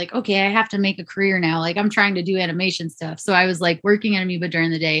really be like, okay, I have to make a career now. Like I'm trying to do animation stuff. So I was like working at Amoeba during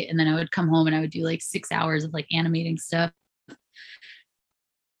the day, and then I would come home and I would do like 6 hours of like animating stuff.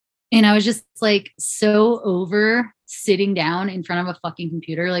 And I was just like so over sitting down in front of a fucking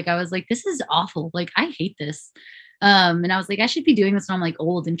computer. Like I was like, this is awful. Like I hate this. And I was like, I should be doing this when I'm like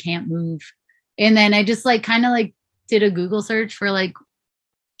old and can't move. And then I just like kind of like did a Google search for like,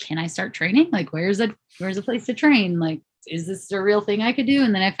 can I start training? Like where's a place to train? Like, is this a real thing I could do?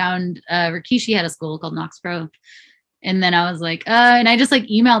 And then I found Rikishi had a school called Knox Pro. And then I was like, and I just like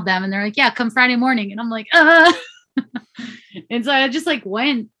emailed them, and they're like, yeah, come Friday morning. And I'm like, And so I just like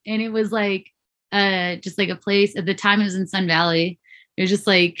went, and it was like just like a place at the time. It was in Sun Valley. It was just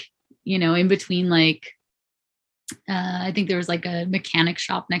like, you know, in between like I think there was like a mechanic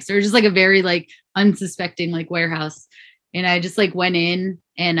shop next door, just like a very like unsuspecting like warehouse. And I just like went in,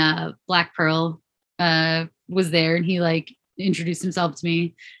 and Black Pearl was there, and he like introduced himself to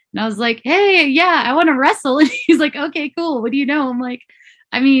me, and I was like, hey, yeah, I want to wrestle. And he's like, okay, cool, what do you know? I'm like,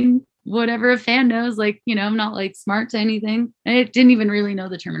 I mean, whatever a fan knows. Like, you know, I'm not like smart to anything. I didn't even really know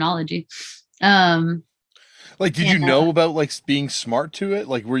the terminology. Like, did you know about like being smart to it?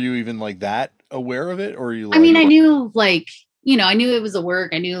 Like, were you even like that aware of it, or are you like, I mean, I knew like, you know, I knew it was a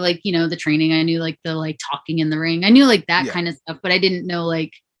work. I knew like, you know, the training. I knew like the like talking in the ring. I knew like that kind of stuff, but I didn't know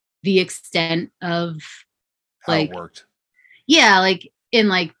like the extent of like how it worked. Yeah, like in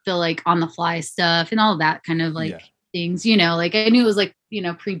like the like on the fly stuff and all that kind of like things, you know, like I knew it was like, you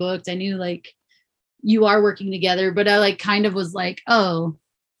know, pre-booked. I knew like you are working together, but I like kind of was like, oh,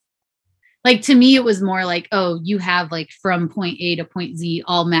 like to me it was more like, oh, you have like from point A to point Z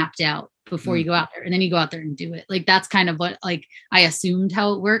all mapped out before you go out there, and then you go out there and do it. Like that's kind of what like I assumed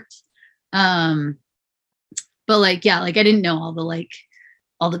how it worked. But like, yeah, like I didn't know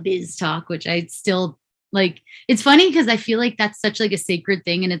all the biz talk, which I still like. It's funny because I feel like that's such like a sacred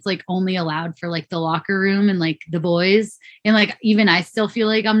thing, and it's like only allowed for like the locker room and like the boys, and like even I still feel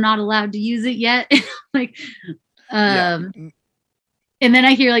like I'm not allowed to use it yet. Like and then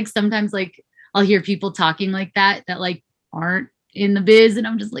I hear like sometimes like I'll hear people talking like that like aren't in the biz, and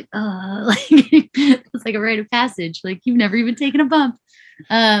I'm just like, like it's like a rite of passage. Like you've never even taken a bump.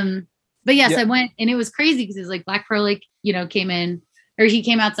 But yes, I went, and it was crazy because it was like Black Pearl, like, you know, came in, or he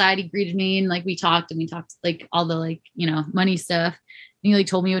came outside, he greeted me, and like we talked like all the like, you know, money stuff. And he like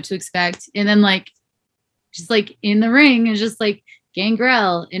told me what to expect. And then like just like in the ring is just like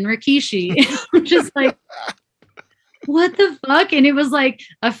Gangrel and Rikishi. Just like what the fuck? And it was like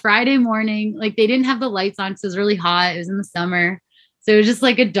a Friday morning. Like they didn't have the lights on because it was really hot. It was in the summer. So it was just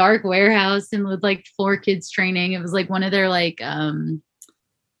like a dark warehouse and with like 4 kids training. It was like one of their like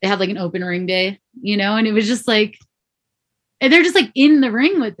they had like an open ring day, you know, and it was just like, and they're just like in the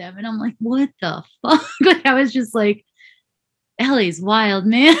ring with them. And I'm like, what the fuck? Like I was just like, LA's wild,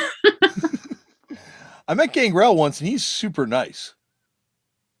 man. I met Gangrel once and he's super nice.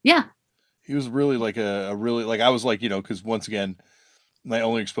 Yeah. He was really like a really, like, I was like, you know, because once again, my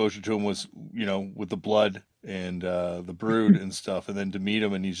only exposure to him was, you know, with the blood and the brood and stuff. And then to meet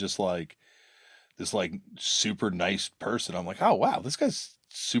him and he's just like this like super nice person. I'm like, oh, wow, this guy's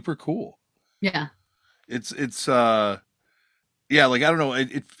super cool. Yeah. It's yeah, like, I don't know.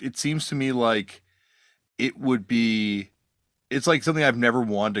 It seems to me like it would be, it's like something I've never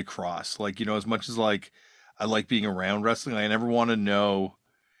wanted to cross. Like, you know, as much as like I like being around wrestling, I never want to know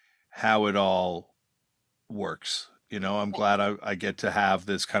how it all works. You know, I'm glad I get to have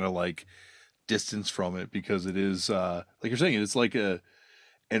this kind of like distance from it because it is, like you're saying, it's like an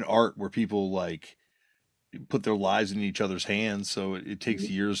art where people like put their lives in each other's hands. So it takes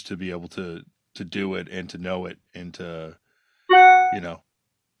years to be able to do it and to know it and to, you know,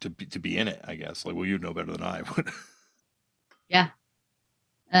 to be in it, I guess. Like, well, you know better than I would. Yeah.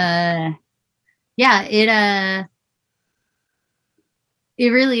 Yeah, it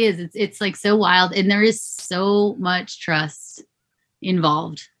really is. It's like so wild and there is so much trust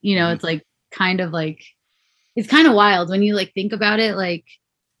involved. You know, it's like kind of like, it's kind of wild when you like think about it, like,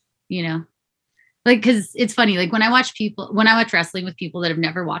 you know, like, cause it's funny. Like when I watch wrestling with people that have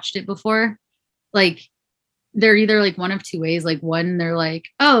never watched it before, like they're either like one of 2 ways. Like one, they're like,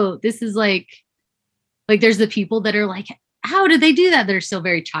 oh, this is like there's the people that are like, how did they do that? They're still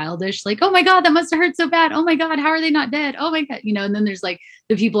very childish. Like, oh my God, that must have hurt so bad. Oh my God, how are they not dead? Oh my God. You know, and then there's like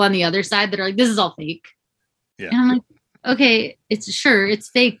the people on the other side that are like, this is all fake. Yeah. And I'm like, okay, it's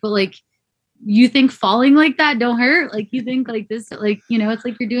fake, but like, you think falling like that don't hurt? Like you think like this, like, you know, it's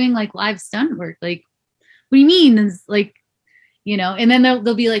like you're doing like live stunt work. Like, what do you mean? It's like, you know, and then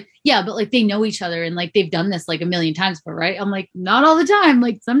they'll be like, yeah, but like they know each other and like they've done this like a million times before, right? I'm like, not all the time.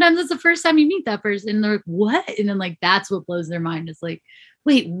 Like sometimes it's the first time you meet that person and they're like, what? And then like that's what blows their mind. It's like,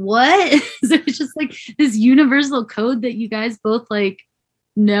 wait, what? So it's just like this universal code that you guys both like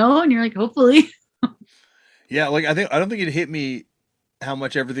know, and you're like, hopefully. Yeah, like I don't think it hit me how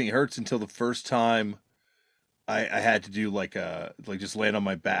much everything hurts until the first time I had to do like just land on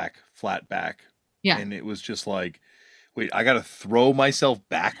my back, flat back. Yeah. And it was just like, wait, I got to throw myself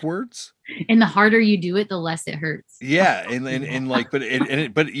backwards. And the harder you do it, the less it hurts. Yeah, and like, but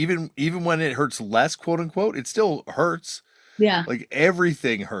even when it hurts less, quote unquote, it still hurts. Yeah, like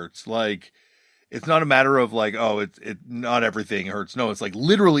everything hurts. Like it's not a matter of like, oh, it not everything hurts. No, it's like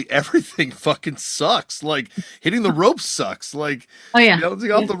literally everything fucking sucks. Like hitting the ropes sucks. Like, oh yeah,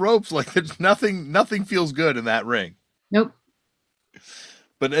 bouncing off the ropes. Like there's nothing feels good in that ring. Nope.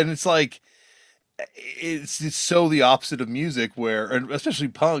 But and it's like. It's so the opposite of music where, and especially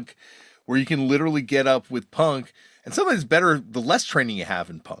punk, where you can literally get up with punk, and sometimes it's better the less training you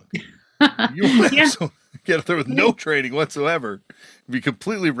have in punk. You want to get up there with no training whatsoever, be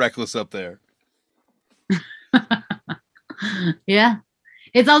completely reckless up there. Yeah,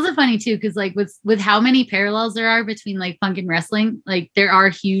 it's also funny too because like with how many parallels there are between like punk and wrestling, like there are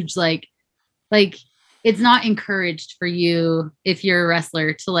huge like it's not encouraged for you if you're a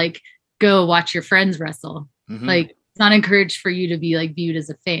wrestler to like go watch your friends wrestle. Mm-hmm. Like it's not encouraged for you to be like viewed as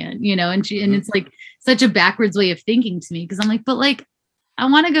a fan, you know? And and it's like such a backwards way of thinking to me. Cause I'm like, but like, I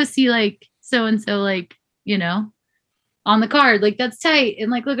want to go see like so-and-so, like, you know, on the card, like that's tight. And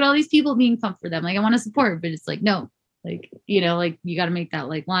like, look at all these people being pumped for them. Like I want to support, but it's like, no, like, you know, like you got to make that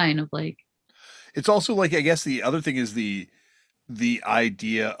like line of like, it's also like, I guess the other thing is the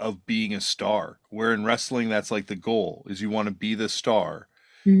idea of being a star, where in wrestling, that's like the goal is you want to be the star.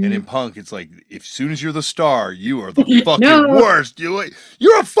 Mm-hmm. And in punk, it's like, as soon as you're the star, you are the fucking worst.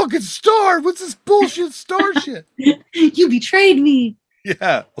 You're a fucking star. What's this bullshit star shit? You betrayed me.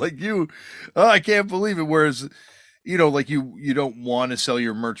 Yeah, like I can't believe it. Whereas, you know, like you don't want to sell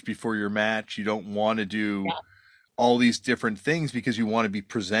your merch before your match. You don't want to do all these different things because you want to be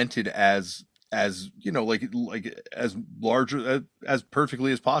presented as you know, like as larger as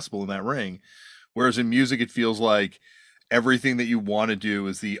perfectly as possible in that ring. Whereas in music, it feels like everything that you want to do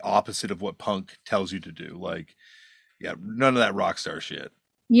is the opposite of what punk tells you to do. Like, yeah, none of that rock star shit.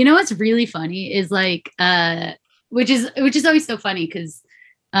 You know what's really funny is like, which is always so funny because,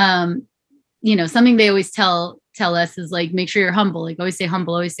 you know, something they always tell us is like, make sure you're humble. Like always say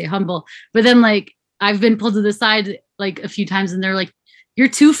humble, always say humble. But then like I've been pulled to the side like a few times and they're like, you're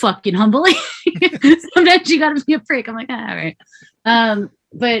too fucking humble. Sometimes you gotta be a prick. I'm like, all right.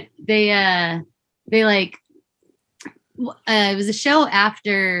 But they like, it was a show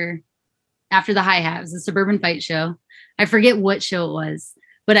after the Hi-Hat. It was a suburban fight show. I forget what show it was,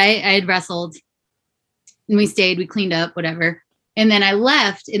 but I had wrestled and we stayed, we cleaned up, whatever. And then I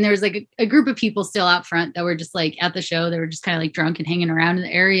left and there was like a group of people still out front that were just like at the show. They were just kind of like drunk and hanging around in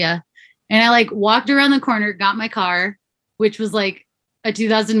the area. And I like walked around the corner, got my car, which was like a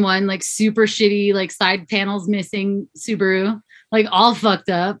 2001, like super shitty, like side panels missing Subaru, like all fucked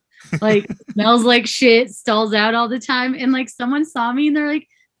up, like smells like shit, stalls out all the time. And like someone saw me and they're like,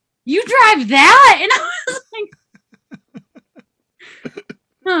 you drive that? And I was like,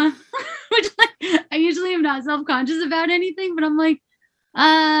 huh. Which like, I usually am not self-conscious about anything, but I'm like,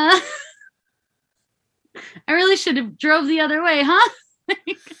 I really should have drove the other way, huh?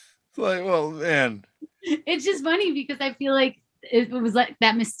 Like, well, man. It's just funny because I feel like it was like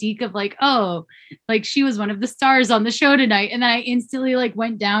that mystique of like, oh, like she was one of the stars on the show tonight. And then I instantly like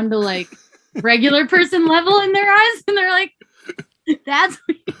went down to like regular person level in their eyes. And they're like, that's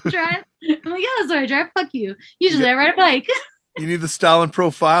what you drive? I'm like, yeah, that's what I drive. Fuck you. Usually I ride a bike. You need the style and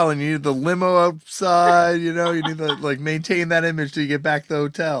profile and you need the limo outside, you know, you need to like maintain that image till you get back to the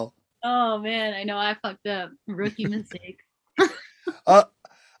hotel. Oh man, I know I fucked up. Rookie mistake.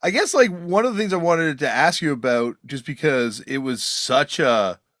 I guess like one of the things I wanted to ask you about, just because it was such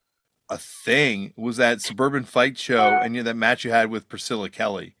a thing, was that suburban fight show and that match you had with Priscilla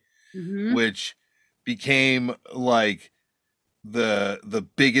Kelly, which became like the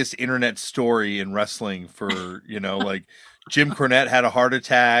biggest internet story in wrestling for, you know, like Jim Cornette had a heart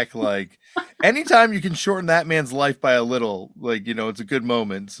attack. Like anytime you can shorten that man's life by a little, like, you know, it's a good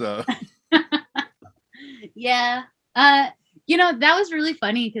moment. So yeah. You know, that was really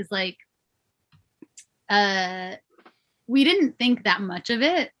funny because like we didn't think that much of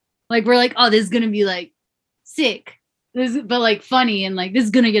it. Like we're like, oh, this is gonna be like sick. But like funny and like this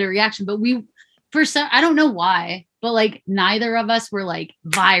is gonna get a reaction. But I don't know why, but like neither of us were like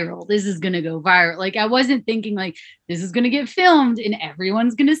viral. This is gonna go viral. Like I wasn't thinking like this is gonna get filmed and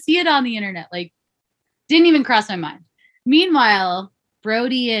everyone's gonna see it on the internet. Like didn't even cross my mind. Meanwhile,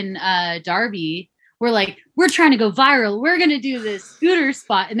 Brody and Darby were like, we're trying to go viral. We're going to do this scooter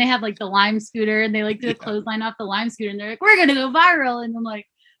spot. And they have like the Lime scooter and they like did a clothesline off the Lime scooter. And they're like, we're going to go viral. And I'm like,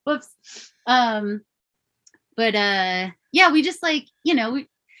 whoops. Yeah, we just like, you know,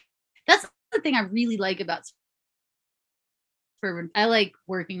 that's the thing I really like about suburban. I like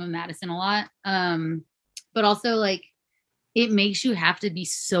working with Madison a lot. But also like, it makes you have to be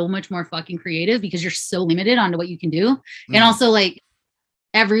so much more fucking creative because you're so limited onto what you can do. And also like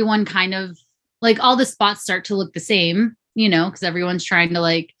everyone kind of, like all the spots start to look the same, you know, because everyone's trying to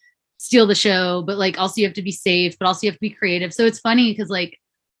like steal the show, but like also you have to be safe, but also you have to be creative. So it's funny because like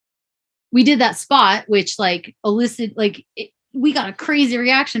we did that spot, which like elicited, like we got a crazy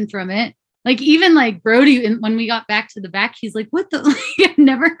reaction from it. Like even like Brody, when we got back to the back, he's like, what the, like, I've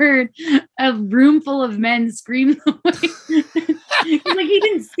never heard a room full of men scream the way. He's like, he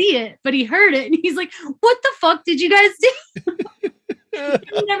didn't see it, but he heard it. And he's like, what the fuck did you guys do? I've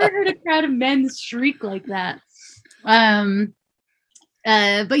never heard a crowd of men shriek like that. But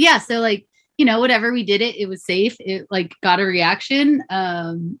yeah, so like, you know, whatever, we did it. It was safe. It like got a reaction.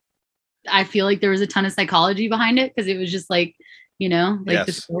 I feel like there was a ton of psychology behind it because it was just like, you know, like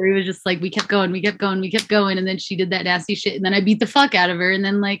the story was just like, we kept going. And then she did that nasty shit. And then I beat the fuck out of her. And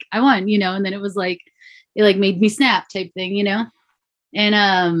then like, I won, you know, and then it was like, it like made me snap type thing, you know?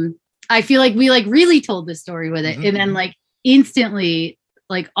 And I feel like we like really told the story with it. And then like, instantly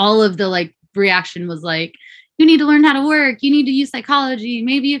like all of the like reaction was like, you need to learn how to work, you need to use psychology,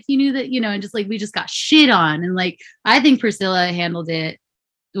 maybe if you knew that, you know, and just like we just got shit on. And like I think Priscilla handled it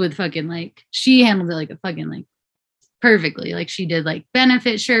with fucking like, she handled it like a fucking like perfectly. Like she did like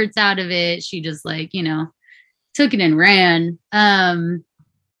benefit shirts out of it. She just like, you know, took it and ran. I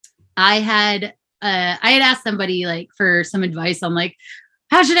had asked somebody like for some advice on like,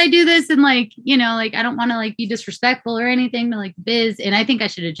 how should I do this? And like, you know, like, I don't want to like be disrespectful or anything to like biz. And I think I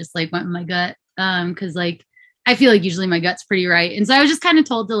should have just like went with my gut. Cause like, I feel like usually my gut's pretty right. And so I was just kind of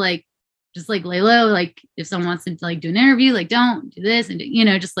told to like, just like lay low. Like if someone wants to like do an interview, like don't do this and do, you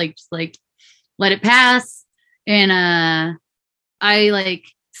know, just like let it pass. And, I like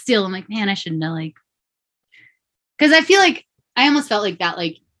still, I'm like, man, I shouldn't have like, cause I feel like I almost felt like that,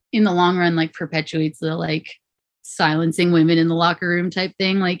 like in the long run, like perpetuates the like, silencing women in the locker room type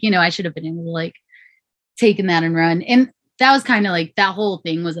thing. Like, you know, I should have been able to like taken that and run. And that was kind of like, that whole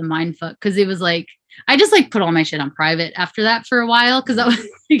thing was a mind fuck. Cause it was like, I just like put all my shit on private after that for a while. Cause I was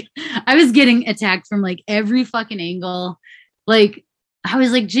like, I was getting attacked from like every fucking angle. Like I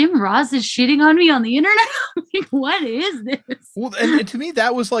was like, Jim Ross is shitting on me on the internet. I'm like, what is this? Well, and to me,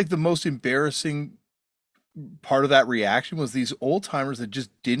 that was like the most embarrassing part of that reaction was these old timers that just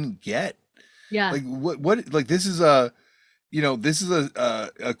didn't get Yeah. like what like this is a this is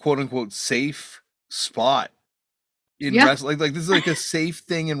a quote unquote safe spot in Yeah. wrestling. Like this is like a safe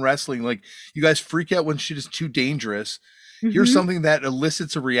thing in wrestling. Like you guys freak out when shit is too dangerous. Here's something that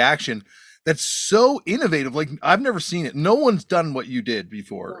elicits a reaction that's so innovative. Like I've never seen it. No one's done what you did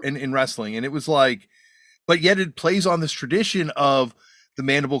before in wrestling. And it was like, but yet it plays on this tradition of the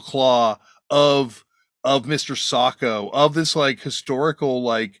mandible claw, of Mr. Sacco, of this like historical,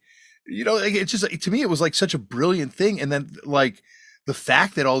 like, like, it's just, to me, it was like such a brilliant thing. And then like the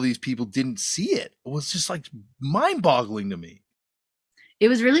fact that all these people didn't see it was just like mind boggling to me. It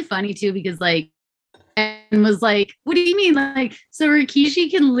was really funny too, because like, and was like, what do you mean? Like, so Rikishi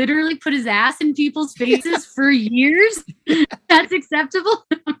can literally put his ass in people's faces for years? That's acceptable?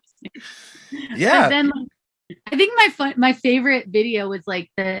 Yeah. But then like, I think my favorite video was like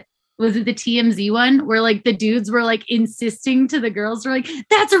was it the TMZ one where like the dudes were like insisting to the girls, they're like,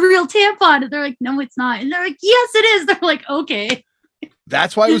 that's a real tampon. And they're like, no, it's not. And they're like, yes, it is. They're like, okay.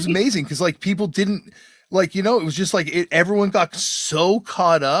 That's why it was amazing. Cause like people didn't like, it was just like everyone got so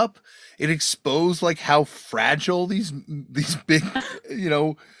caught up. It exposed like how fragile these big,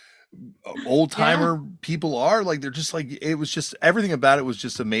 old timer people are. Like they're just like, it was just everything about it was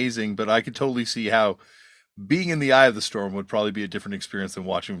just amazing. But I could totally see how being in the eye of the storm would probably be a different experience than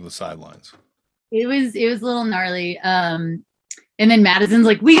watching from the sidelines. It was a little gnarly. And then Madison's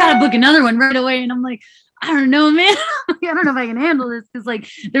like, we got to book another one right away. And I'm like, I don't know, man. I don't know if I can handle this. Cause like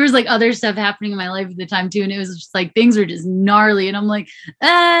there was like other stuff happening in my life at the time too. And it was just like, things were just gnarly. And I'm like,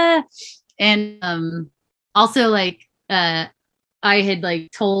 and also like, I had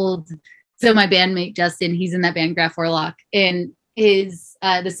like told, so my bandmate, Justin, he's in that band Graf Orlock, and his,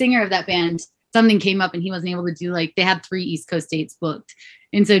 the singer of that band, something came up and he wasn't able to do, like, they had 3 East Coast dates booked.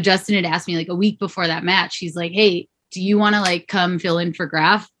 And so Justin had asked me like a week before that match, he's like, hey, do you want to like come fill in for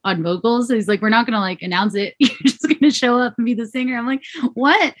Graf on vocals? So he's like, we're not going to like announce it. You're just going to show up and be the singer. I'm like,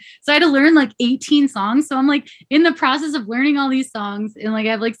 what? So I had to learn like 18 songs. So I'm like in the process of learning all these songs, and like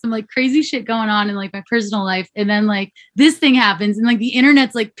I have like some like crazy shit going on in like my personal life. And then like this thing happens and like the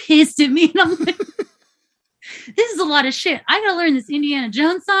internet's like pissed at me. And I'm like, this is a lot of shit. I gotta learn this Indiana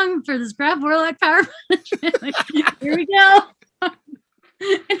Jones song for this Graf Orlock power punch. Like, here we go. And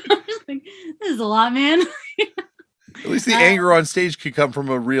I'm just like, this is a lot, man. At least the anger on stage could come from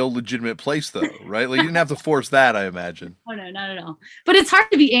a real legitimate place though, right? Like you didn't have to force that, I imagine. Oh no, not at all. But it's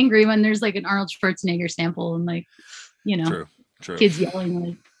hard to be angry when there's like an Arnold Schwarzenegger sample and like, True. Kids yelling,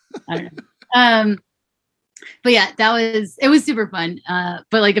 like, I don't know. But yeah, it was super fun.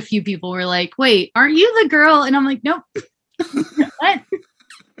 But like a few people were like, wait, aren't you the girl? And I'm like, nope. What?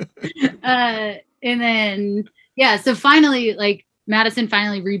 And then, yeah, so finally, like Madison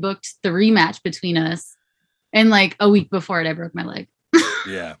finally rebooked the rematch between us. And like a week before it, I broke my leg.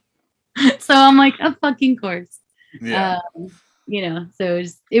 Yeah. So I'm like, of fucking course. Yeah. So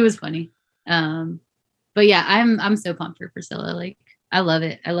it was funny. But yeah, I'm so pumped for Priscilla. Like, I love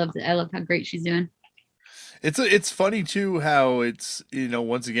it. I love how great she's doing. It's funny too how it's,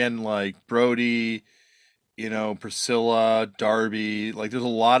 once again, like Brody, Priscilla, Darby, like there's a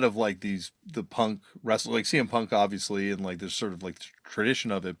lot of like the punk wrestling, like CM Punk obviously, and like there's sort of like the tradition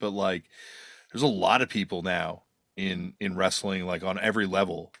of it, but like there's a lot of people now in wrestling, like on every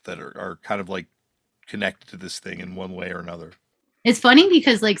level, that are kind of like connected to this thing in one way or another. It's funny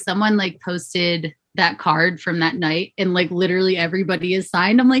because like someone like posted that card from that night and like literally everybody is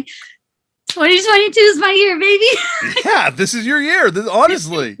signed. I'm like, 2022 is my year, baby. Yeah, this is your year.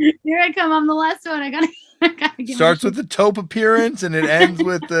 Honestly. Here I come. I'm the last one. I gotta get starts with the Taupe appearance and it ends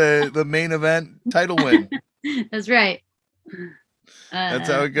with the main event title win. That's right. That's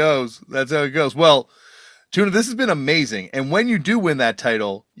how it goes. Well, Tuna, this has been amazing. And when you do win that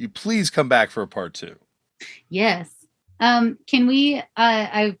title, you please come back for a part 2. Yes. Can we,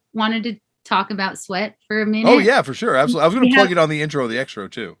 I wanted to talk about Sweat for a minute. Oh yeah, for sure. Absolutely. I was going to plug it on the intro of the extra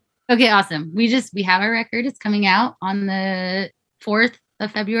too. Okay, awesome. We have our record. It's coming out on the 4th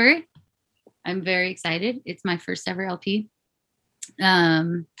of February. I'm very excited. It's my first ever LP.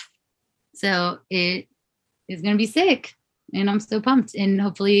 So it is going to be sick. And I'm so pumped. And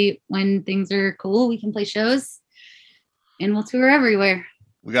hopefully when things are cool, we can play shows and we'll tour everywhere.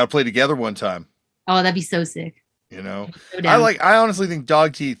 We got to play together one time. Oh, that'd be so sick. I honestly think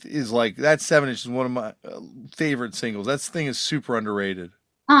Dogteeth is like, that 7-inch is one of my favorite singles. That thing is super underrated.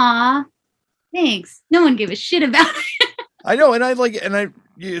 Aw, thanks. No one gave a shit about it. I know. And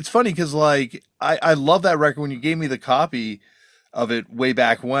it's funny because like, I love that record. When you gave me the copy, of it way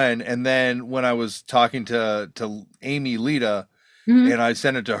back when. And then when I was talking to Amy Lita Mhm. and I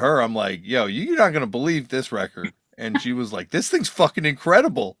sent it to her, I'm like, yo, you're not going to believe this record. And she was like, this thing's fucking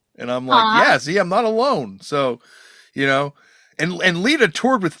incredible. And I'm like, Aw. yeah, see, I'm not alone. So, you know, and Lita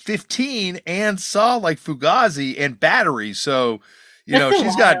toured with 15 and saw like Fugazi and Battery. So, you That's know, so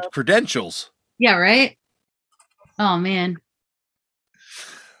she's wild. got credentials. Yeah, right? Oh, man.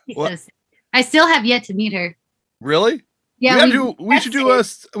 What? Yes. I still have yet to meet her. Really? Yeah, We should do a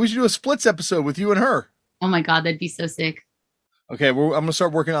splits episode with you and her. Oh my God, that'd be so sick. Okay, I'm gonna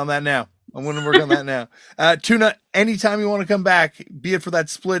start working on that now. I'm gonna work on that now. Tuna, anytime you want to come back, be it for that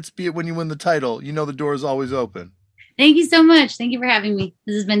splits, be it when you win the title, you know the door is always open. Thank you so much. Thank you for having me.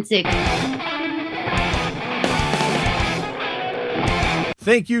 This has been sick.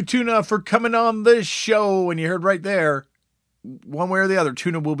 Thank you, Tuna, for coming on the show. And you heard right there, one way or the other,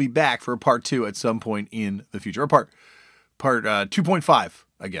 Tuna will be back for a part 2 at some point in the future, or part 2.5,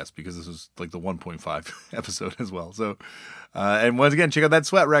 I guess, because this is like the 1.5 episode as well. So, and once again, check out that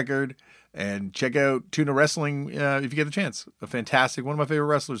Sweat record and check out Tuna Wrestling if you get the chance. A fantastic, one of my favorite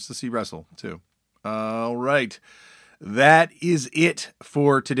wrestlers to see wrestle too. All right. That is it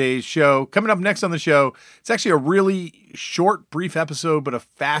for today's show. Coming up next on the show, it's actually a really short, brief episode, but a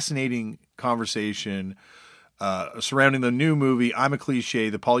fascinating conversation surrounding the new movie, I'm a Cliche,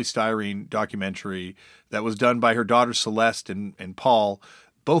 the polystyrene documentary that was done by her daughter Celeste and Paul.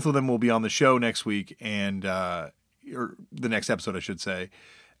 Both of them will be on the show next week, and or the next episode, I should say.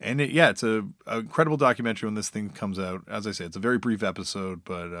 And it's a incredible documentary when this thing comes out. As I say, it's a very brief episode,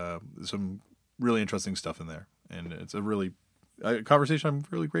 but some really interesting stuff in there. And it's a conversation I'm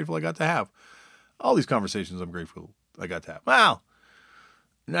really grateful I got to have. All these conversations I'm grateful I got to have. Wow.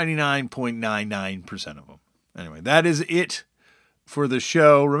 99.99% of them. Anyway, that is it for the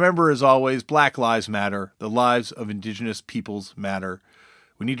show. Remember, as always, Black Lives Matter. The lives of Indigenous peoples matter.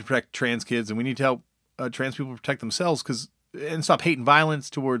 We need to protect trans kids, and we need to help trans people protect themselves and stop hate and violence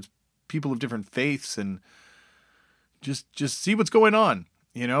towards people of different faiths, and just see what's going on.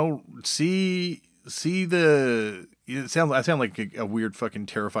 You know, I sound like a weird fucking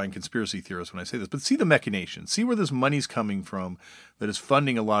terrifying conspiracy theorist when I say this, but see the machinations. See where this money's coming from that is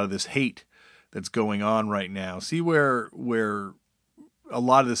funding a lot of this hate that's going on right now. See where a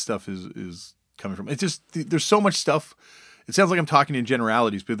lot of this stuff is coming from. It's just, there's so much stuff. It sounds like I'm talking in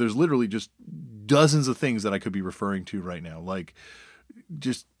generalities, but there's literally just dozens of things that I could be referring to right now. Like,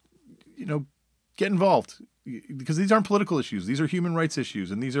 just, get involved, because these aren't political issues. These are human rights issues,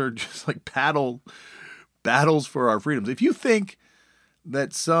 and these are just like battles for our freedoms. If you think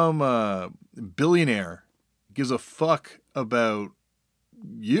that some billionaire gives a fuck about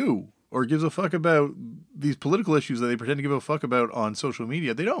you or gives a fuck about these political issues that they pretend to give a fuck about on social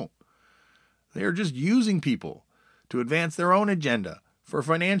media, they don't. They are just using people to advance their own agenda for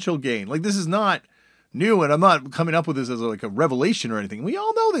financial gain. Like, this is not new, and I'm not coming up with this as like a revelation or anything. We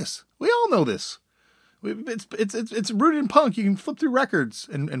all know this. It's rooted in punk. You can flip through records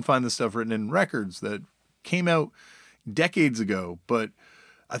and find this stuff written in records that came out decades ago. But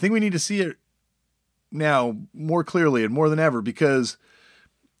I think we need to see it now more clearly and more than ever, because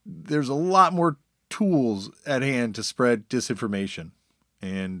there's a lot more tools at hand to spread disinformation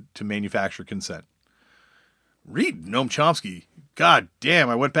and to manufacture consent. Read Noam Chomsky. God damn,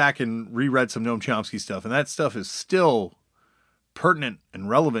 I went back and reread some Noam Chomsky stuff, and that stuff is still pertinent and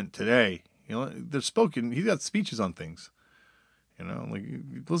relevant today. They're spoken. He's got speeches on things. Like,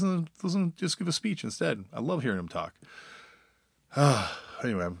 listen, just give a speech instead. I love hearing him talk.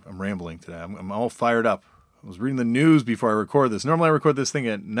 Anyway, I'm rambling today. I'm all fired up. I was reading the news before I record this. Normally I record this thing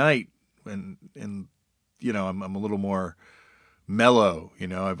at night, and I'm a little more mellow.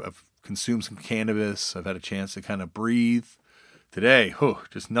 I've consumed some cannabis. I've had a chance to kind of breathe. Today,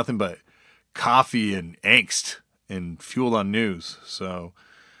 just nothing but coffee and angst and fueled on news. So,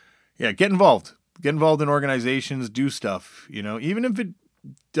 yeah, get involved. Get involved in organizations, do stuff, even if it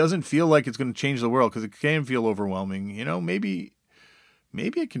doesn't feel like it's going to change the world, because it can feel overwhelming. Maybe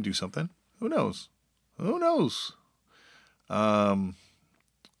it can do something. Who knows? Sign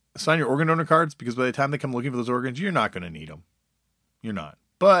your organ donor cards, because by the time they come looking for those organs, you're not going to need them. You're not.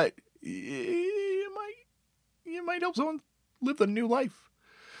 But you might help someone live a new life.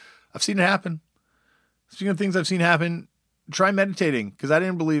 I've seen it happen. Speaking of things I've seen happen, try meditating, because I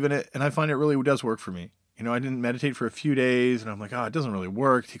didn't believe in it, and I find it really does work for me. I didn't meditate for a few days, and I'm like, it doesn't really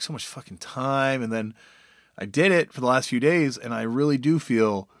work. It takes so much fucking time. And then I did it for the last few days, and I really do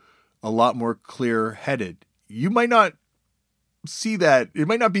feel a lot more clear-headed. You might not see that. It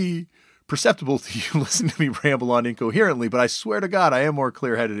might not be perceptible to you listening to me ramble on incoherently, but I swear to God, I am more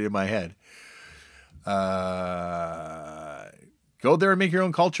clear-headed in my head. Go there and make your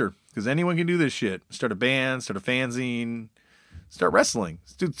own culture, because anyone can do this shit. Start a band, start a fanzine, start wrestling.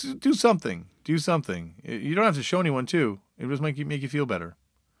 Do something. Do something. You don't have to show anyone, too. It just make you feel better.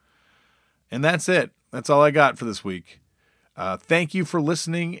 And that's it. That's all I got for this week. Thank you for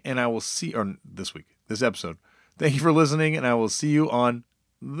listening, and I will see... Or this episode. Thank you for listening, and I will see you on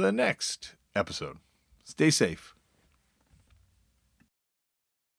the next episode. Stay safe.